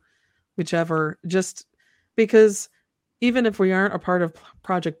 audio, whichever, just because even if we aren't a part of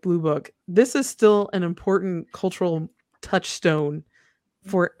Project Blue Book, this is still an important cultural touchstone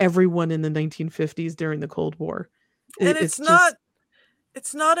for everyone in the 1950s during the Cold War. And it's not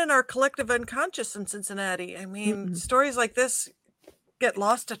it's not in our collective unconscious in Cincinnati. I mean, stories like this get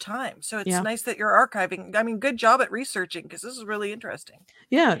lost to time. So it's nice that you're archiving. I mean, good job at researching, because this is really interesting.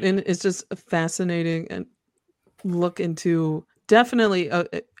 Yeah, and it's just fascinating and look into, definitely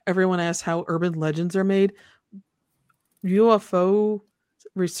everyone asks how urban legends are made. UFO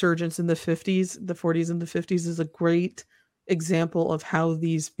resurgence in the 50s, the 40s and the 50s is a great example of how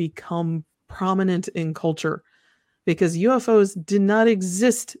these become prominent in culture, because UFOs did not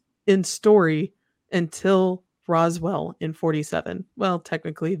exist in story until Roswell in 47. Well,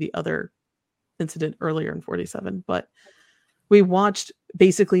 technically the other incident earlier in 47, but we watched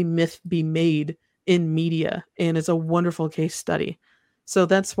basically myth be made in media, and it's a wonderful case study. So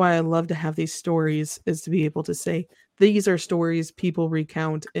that's why I love to have these stories, is to be able to say, these are stories people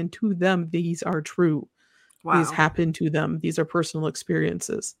recount, and to them, these are true. Wow. These happen to them. These are personal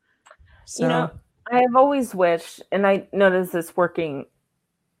experiences. So, I have always wished, and I noticed this working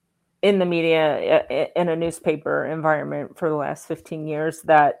in the media, in a newspaper environment for the last 15 years,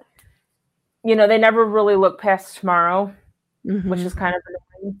 that, they never really look past tomorrow, which is kind of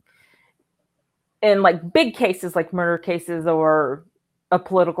annoying. In like big cases, like murder cases or a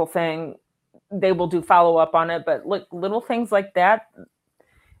political thing, they will do follow up on it. But look, little things like that,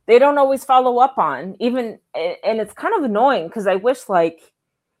 they don't always follow up on, even, and it's kind of annoying, because I wish like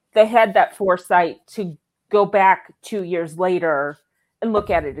they had that foresight to go back 2 years later and look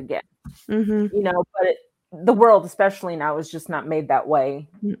at it again. But the world, especially now, is just not made that way.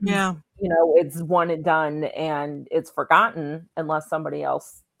 Yeah. It's one and done, and it's forgotten unless somebody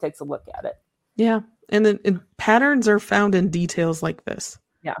else takes a look at it. Yeah. And then patterns are found in details like this.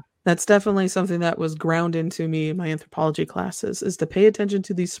 Yeah. That's definitely something that was ground into me in my anthropology classes, is to pay attention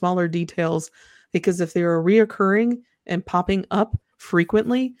to these smaller details, because if they are reoccurring and popping up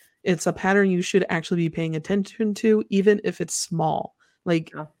frequently, it's a pattern you should actually be paying attention to, even if it's small.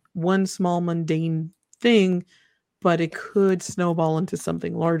 Like one small mundane thing, but it could snowball into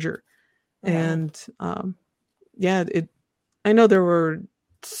something larger. And I know there were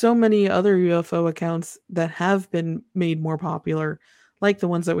so many other UFO accounts that have been made more popular, like the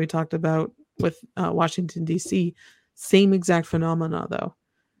ones that we talked about with Washington, D.C. Same exact phenomena, though.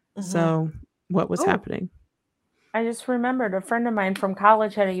 So what was happening? I just remembered a friend of mine from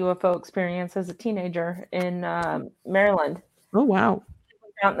college had a UFO experience as a teenager in Maryland. Oh, wow.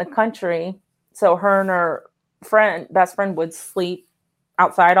 Out in the country. So her and her best friend would sleep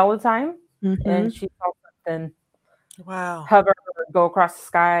outside all the time. And she saw something hover or go across the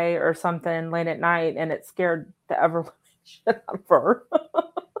sky or something late at night, and it scared the ever shit out of her.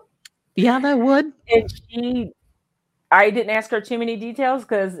 Yeah, that would. And I didn't ask her too many details,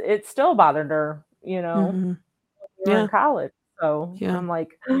 because it still bothered her, in college. So I'm like,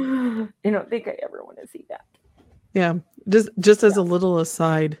 I don't think I ever want to see that. Yeah. Just as a little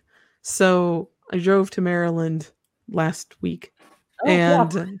aside. So I drove to Maryland last week,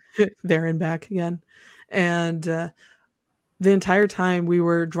 and there and back again. And the entire time we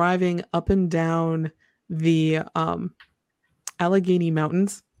were driving up and down the Allegheny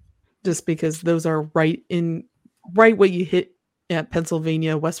Mountains, just because those are right what you hit at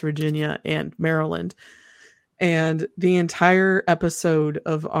Pennsylvania, West Virginia, and Maryland. And the entire episode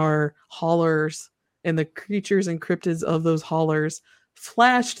of our haulers and the creatures and cryptids of those haulers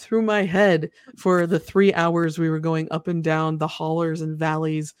flashed through my head for the 3 hours we were going up and down the haulers and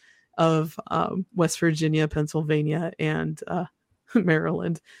valleys of West Virginia, Pennsylvania, and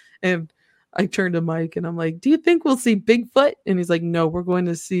Maryland. And I turned to Mike and I'm like, do you think we'll see Bigfoot? And he's like, no, we're going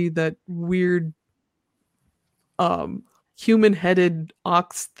to see that weird human-headed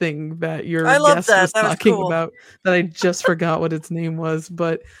ox thing that your guest was talking about, that I just forgot what its name was.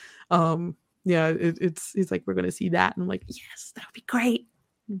 But he's like, we're going to see that. And I'm like, yes, that would be great.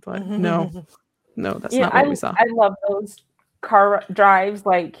 But no, that's not what we saw. I love those car drives.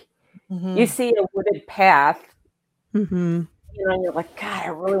 Like you see a wooded path, and you're like, God, I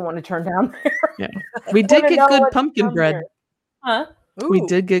really want to turn down there. Yeah, we did get good pumpkin bread. Huh? We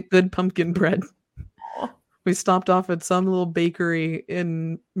did get good pumpkin bread. We stopped off at some little bakery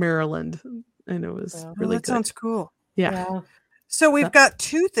in Maryland, and it was really good. That sounds cool. Yeah. So we've got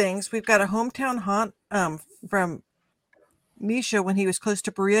two things. We've got a hometown haunt from Misha when he was close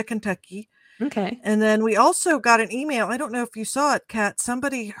to Berea, Kentucky. Okay. And then we also got an email. I don't know if you saw it, Kat.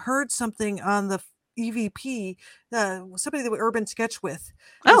 Somebody heard something on the EVP, somebody that we urban sketch with.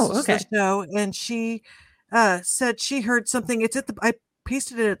 Oh, okay. Show, and she said she heard something. I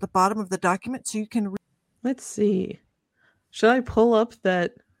pasted it at the bottom of the document so you can read. Let's see. Should I pull up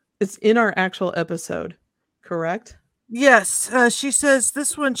that? It's in our actual episode, correct? Yes. She says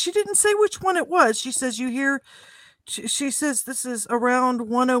this one, she didn't say which one it was. She says you hear She says this is around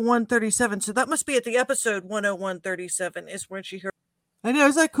 101:37, so that must be at the episode 101:37 is when she heard. I know,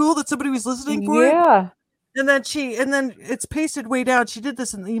 is that cool that somebody was listening for it? Yeah. And then it's pasted way down. She did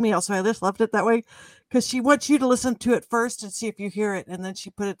this in the email, so I just left it that way because she wants you to listen to it first and see if you hear it, and then she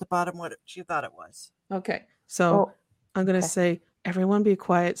put at the bottom what she thought it was. Okay, so I'm gonna say everyone be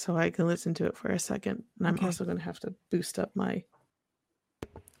quiet so I can listen to it for a second, and I'm also gonna have to boost up my.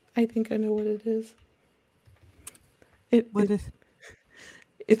 I think I know what it is.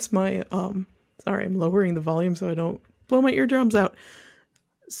 It's my sorry, I'm lowering the volume so I don't blow my eardrums out.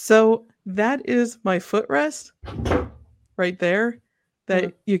 So that is my footrest right there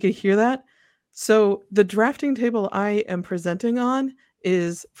that you can hear that. So the drafting table I am presenting on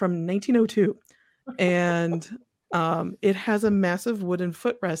is from 1902 and it has a massive wooden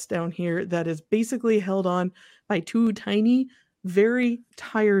footrest down here that is basically held on by two tiny, very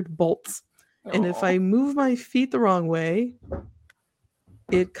tired bolts. And if I move my feet the wrong way,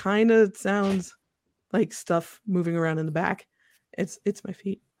 it kind of sounds like stuff moving around in the back. It's my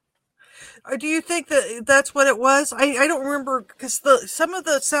feet. Do you think that that's what it was? I don't remember because some of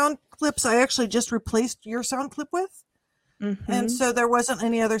the sound clips I actually just replaced your sound clip with. Mm-hmm. And so there wasn't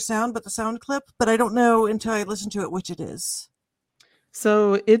any other sound but the sound clip, but I don't know until I listen to it which it is.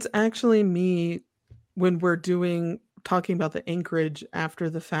 So it's actually me when we're talking about the anchorage after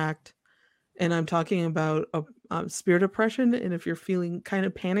the fact, and I'm talking about spirit oppression, and if you're feeling kind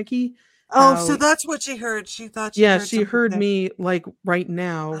of panicky. So that's what she heard. She thought she heard me like right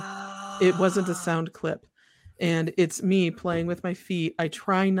now. It wasn't a sound clip, and it's me playing with my feet. I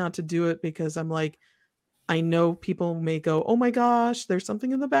try not to do it because I'm like, I know people may go, "Oh my gosh, there's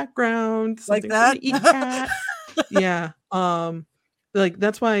something in the background, like that." Eat cat. Yeah, like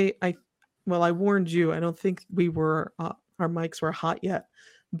that's why I warned you. I don't think we were our mics were hot yet,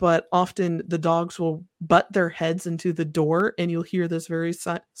 but often the dogs will butt their heads into the door, and you'll hear this very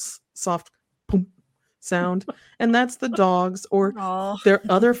soft boom sound, and that's the dogs. Or their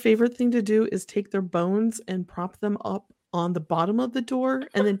other favorite thing to do is take their bones and prop them up on the bottom of the door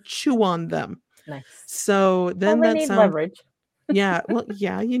and then chew on them. Nice. So then they need leverage. Yeah,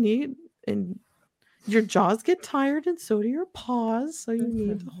 you need, and your jaws get tired and so do your paws, so you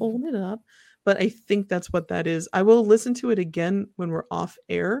need to hold it up. But I think that's what that is. I will listen to it again when we're off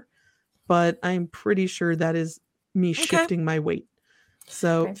air, but I'm pretty sure that is me shifting my weight.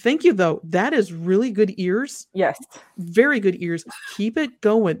 So thank you, though. That is really good ears. Yes. Very good ears. Keep it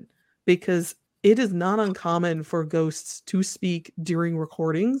going, because it is not uncommon for ghosts to speak during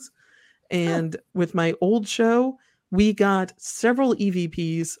recordings. And with my old show, we got several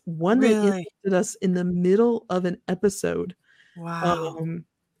EVPs. One that interrupted us in the middle of an episode. Wow.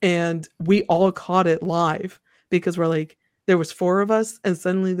 And we all caught it live because we're like, there was 4 of us and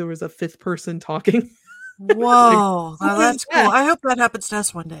suddenly there was a 5th person talking. Whoa. Like, that's cool. I hope that happens to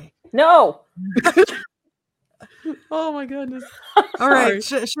us one day. No. Oh my goodness. All right.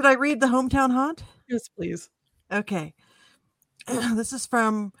 Should I read the hometown haunt? Yes, please. Okay. This is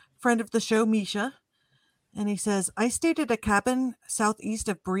from friend of the show, Misha. And he says, I stayed at a cabin southeast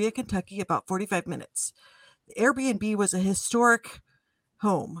of Berea, Kentucky, about 45 minutes. The Airbnb was a historic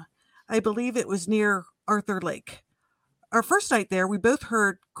home. I believe it was near Arthur Lake. Our first night there, we both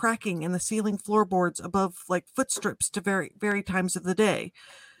heard cracking in the ceiling floorboards above like footstrips to very times of the day,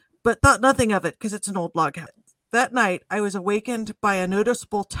 but thought nothing of it because it's an old log house. That night, I was awakened by a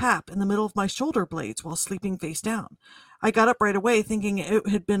noticeable tap in the middle of my shoulder blades while sleeping face down. I got up right away thinking it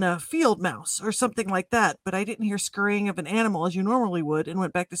had been a field mouse or something like that, but I didn't hear scurrying of an animal as you normally would and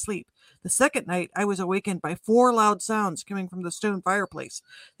went back to sleep. The second night, I was awakened by 4 loud sounds coming from the stone fireplace.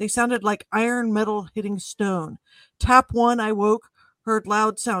 They sounded like iron metal hitting stone. Tap 1, I woke, heard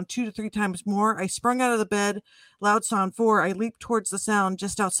loud sound 2 to 3 times more. I sprung out of the bed. Loud sound 4, I leaped towards the sound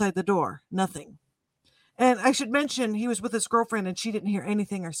just outside the door. Nothing. And I should mention he was with his girlfriend and she didn't hear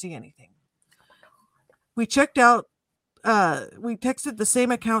anything or see anything. We checked out. We texted the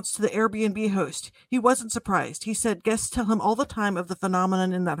same accounts to the Airbnb host. He wasn't surprised. He said guests tell him all the time of the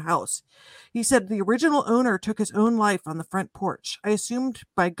phenomenon in that house. He said the original owner took his own life on the front porch. I assumed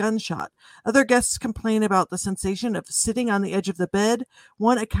by gunshot. Other guests complain about the sensation of sitting on the edge of the bed.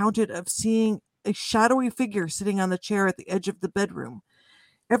 One accounted of seeing a shadowy figure sitting on the chair at the edge of the bedroom.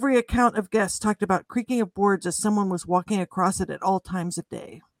 Every account of guests talked about creaking of boards as someone was walking across it at all times of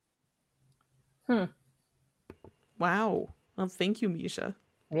day. Wow. Well, thank you, Misha.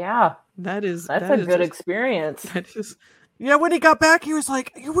 Yeah. That's a good experience. Yeah, when he got back, he was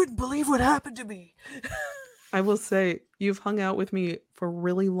like, you wouldn't believe what happened to me. I will say, you've hung out with me for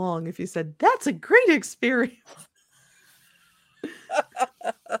really long if you said, that's a great experience.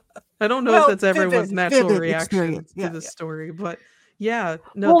 I don't know if that's everyone's natural reaction to the story, but yeah,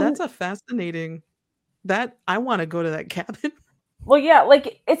 no, that's a fascinating. That I want to go to that cabin. Well, yeah,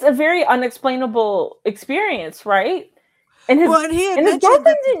 like it's a very unexplainable experience, right? And his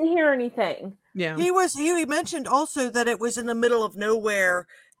girlfriend didn't hear anything. Yeah, he mentioned also that it was in the middle of nowhere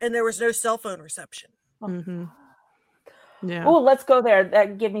and there was no cell phone reception. Mm-hmm. Yeah. Oh, let's go there.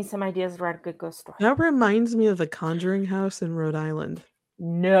 That give me some ideas to write a good ghost story. That reminds me of the Conjuring House in Rhode Island.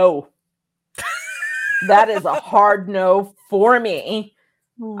 No. That is a hard no for me.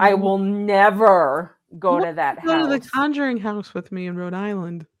 Oh. I will never go to that house. Go to the Conjuring House with me in Rhode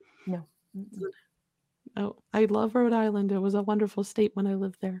Island. No. Oh, I love Rhode Island. It was a wonderful state when I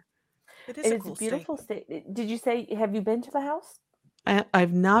lived there. It is a beautiful state. Did you say, have you been to the house?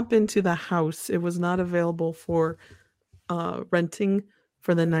 I've not been to the house. It was not available for renting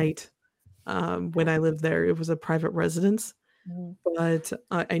for the night when I lived there. It was a private residence. Mm-hmm. But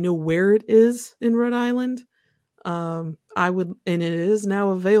I know where it is in Rhode Island. And it is now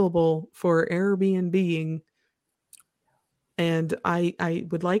available for Airbnb-ing. And I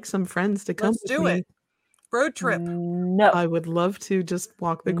would like some friends to come with me. Road trip. No. I would love to just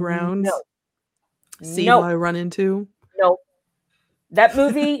walk the grounds. No. See what I run into. No. That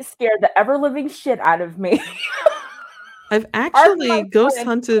movie scared the ever-living shit out of me. I've actually ghost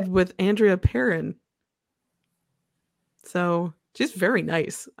hunted with Andrea Perrin. So she's very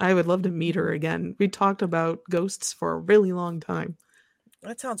nice. I would love to meet her again. We talked about ghosts for a really long time.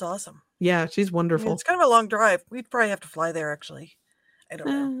 That sounds awesome. Yeah, she's wonderful. I mean, it's kind of a long drive. We'd probably have to fly there, actually. I don't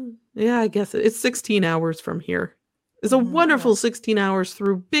know. Yeah, I guess it's 16 hours from here. It's a wonderful 16 hours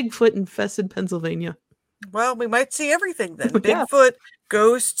through Bigfoot-infested Pennsylvania. Well, we might see everything then. Bigfoot,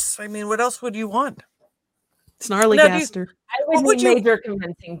 ghosts. I mean, what else would you want? Snarlygaster. I would need major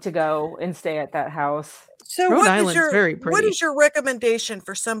convincing to go and stay at that house. So Rhode Island's very pretty. What is your recommendation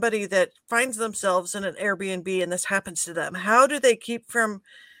for somebody that finds themselves in an Airbnb and this happens to them? How do they keep from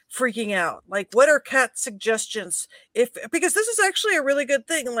freaking out? Like, what are Kat suggestions? Because this is actually a really good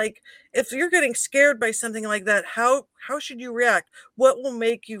thing. Like, if you're getting scared by something like that, how should you react? What will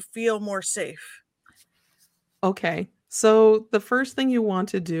make you feel more safe? Okay, so the first thing you want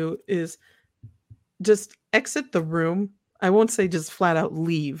to do is just exit the room. I won't say just flat out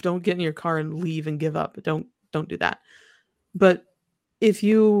leave. Don't get in your car and leave and give up. Don't do that. But if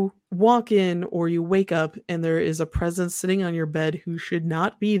you walk in or you wake up and there is a presence sitting on your bed who should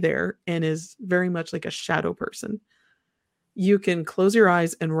not be there and is very much like a shadow person, you can close your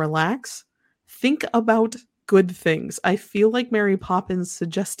eyes and relax. Think about good things. I feel like Mary Poppins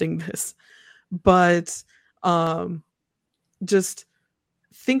suggesting this, but just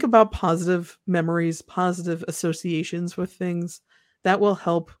think about positive memories, positive associations with things that will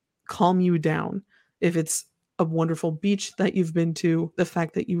help calm you down. If it's a wonderful beach that you've been to, the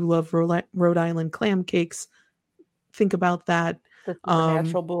fact that you love Rhode Island clam cakes, think about that. The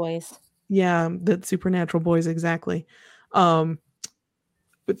Supernatural Boys. Yeah, the Supernatural Boys, exactly. But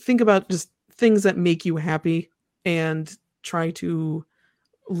think about just things that make you happy and try to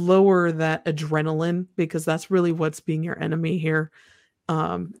lower that adrenaline, because that's really what's being your enemy here.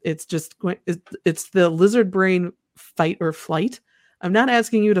 It's the lizard brain fight or flight. I'm not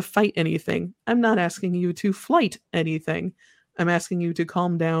asking you to fight anything. I'm not asking you to flight anything. I'm asking you to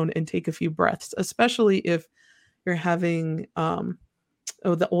calm down and take a few breaths, especially if you're having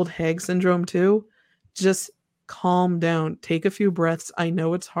the old hag syndrome too. Just calm down. Take a few breaths. I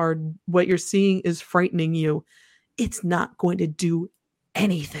know it's hard. What you're seeing is frightening you. It's not going to do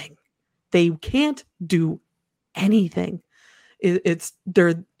anything. They can't do anything. It's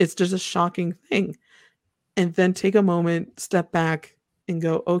just a shocking thing. And then take a moment, step back and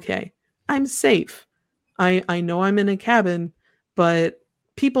go, okay, I'm safe. I know I'm in a cabin, but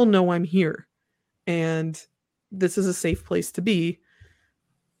people know I'm here. And this is a safe place to be.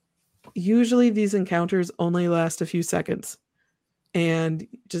 Usually these encounters only last a few seconds. And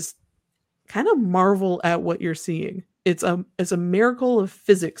just kind of marvel at what you're seeing. It's a miracle of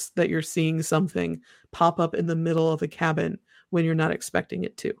physics that you're seeing something pop up in the middle of a cabin when you're not expecting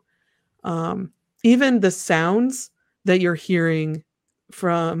it to. Even the sounds that you're hearing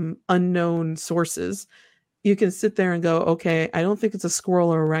from unknown sources, you can sit there and go, okay, I don't think it's a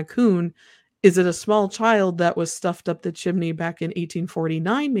squirrel or a raccoon. Is it a small child that was stuffed up the chimney back in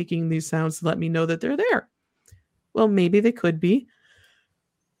 1849 making these sounds to let me know that they're there? Well, maybe they could be.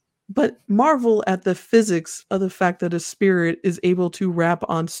 But marvel at the physics of the fact that a spirit is able to rap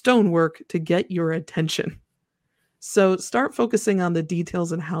on stonework to get your attention. So start focusing on the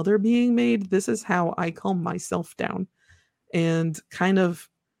details and how they're being made. This is how I calm myself down and kind of,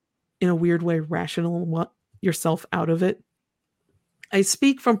 in a weird way, rational yourself out of it. I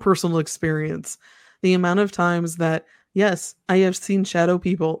speak from personal experience. The amount of times that, yes, I have seen shadow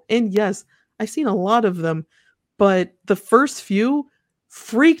people, and yes, I've seen a lot of them, but the first few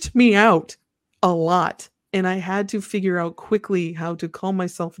freaked me out a lot. And I had to figure out quickly how to calm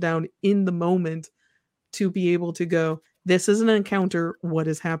myself down in the moment to be able to go, this is an encounter. What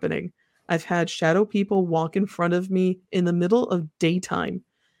is happening? I've had shadow people walk in front of me in the middle of daytime,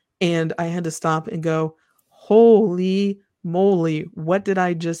 and I had to stop and go, holy moly, what did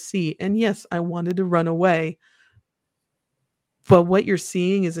I just see? And yes, I wanted to run away, but what you're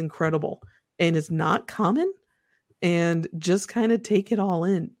seeing is incredible and it's not common. And just kind of take it all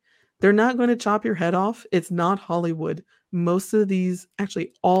in. They're not going to chop your head off. It's not Hollywood. Most of these,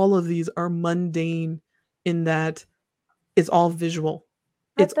 actually, all of these are mundane in that it's all visual.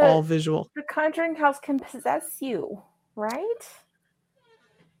 It's all visual. The Conjuring house can possess you, right?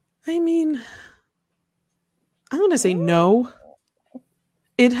 I mean, I'm going to say no.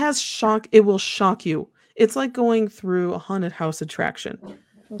 It has shock. It will shock you. It's like going through a haunted house attraction.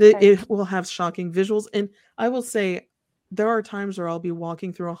 Okay. It will have shocking visuals. And I will say, there are times where I'll be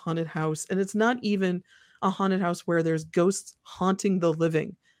walking through a haunted house, and it's not even a haunted house where there's ghosts haunting the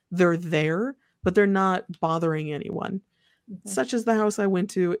living. They're there, but they're not bothering anyone. Mm-hmm. Such as the house I went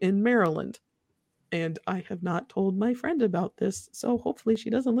to in Maryland. And I have not told my friend about this, so hopefully she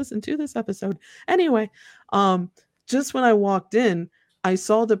doesn't listen to this episode. Anyway, just when I walked in, I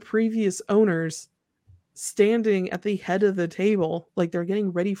saw the previous owners standing at the head of the table, like they're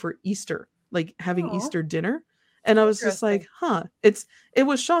getting ready for Easter, like having Easter dinner. And I was just like, it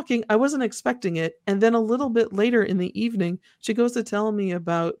was shocking. I wasn't expecting it. And then a little bit later in the evening, she goes to tell me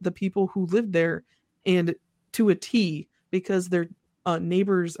about the people who lived there, and to a T, because their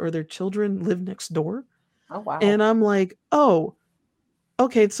neighbors or their children live next door. Oh, wow. And I'm like, oh,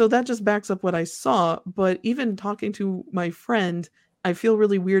 okay. So that just backs up what I saw. But even talking to my friend, I feel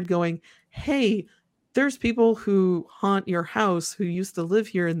really weird going, hey, there's people who haunt your house who used to live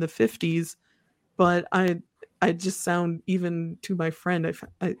here in the 50s. But I just sound, even to my friend,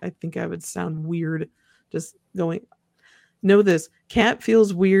 I think I would sound weird just going, know this, Kat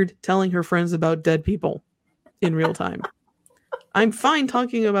feels weird telling her friends about dead people in real time. I'm fine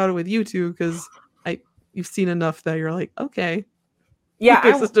talking about it with you two because you've seen enough that you're like, okay. Yeah,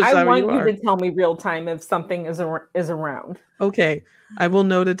 I want you to tell me real time if something is around. Okay, I will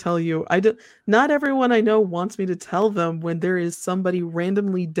know to tell you. Not everyone I know wants me to tell them when there is somebody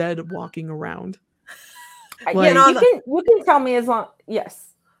randomly dead walking around. Like, you can tell me as long.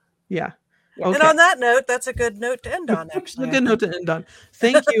 Yes. Yeah. Okay. And on that note, that's a good note to end on. Actually, a good note to end on.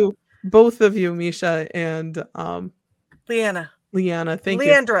 Thank you, both of you, Misha and Leanna. Thank you.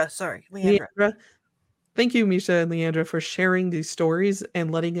 Leandra. Thank you, Misha and Leandra, for sharing these stories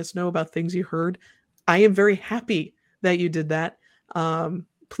and letting us know about things you heard. I am very happy that you did that.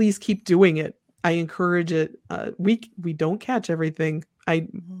 Please keep doing it. I encourage it. We don't catch everything.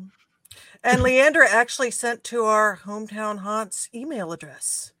 And Leandra actually sent to our Hometown Haunts email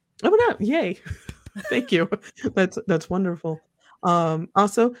address. Oh no! Yay! Thank you. That's wonderful.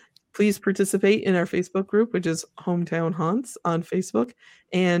 Also, please participate in our Facebook group, which is Hometown Haunts on Facebook,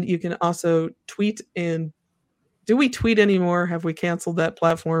 and you can also tweet. And do we tweet anymore? Have we canceled that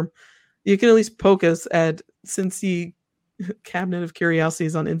platform? You can at least poke us at Cincy Cabinet of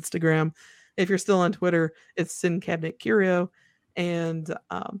Curiosities on Instagram. If you're still on Twitter, it's Sin Cabinet Curio, and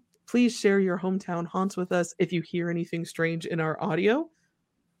please share your hometown haunts with us. If you hear anything strange in our audio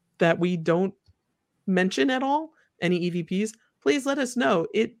that we don't mention at all, any EVPs, please let us know.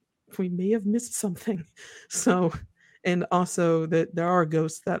 We may have missed something. So, and also that there are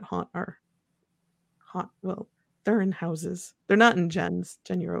ghosts that haunt. Well, they're in houses. They're not in Jen's.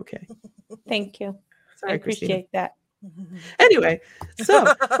 Jen, you're okay. Thank you. Sorry, I appreciate that. Anyway,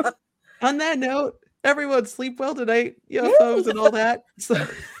 so on that note, everyone sleep well tonight, UFOs and all that. So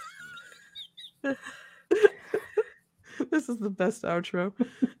this is the best outro.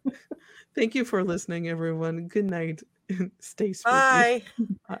 Thank you for listening, everyone. Good night. Stay spooky. Bye.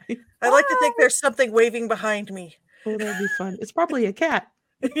 Bye. I like to think there's something waving behind me. Oh, that'd be fun. It's probably a cat.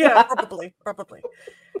 Yeah, probably.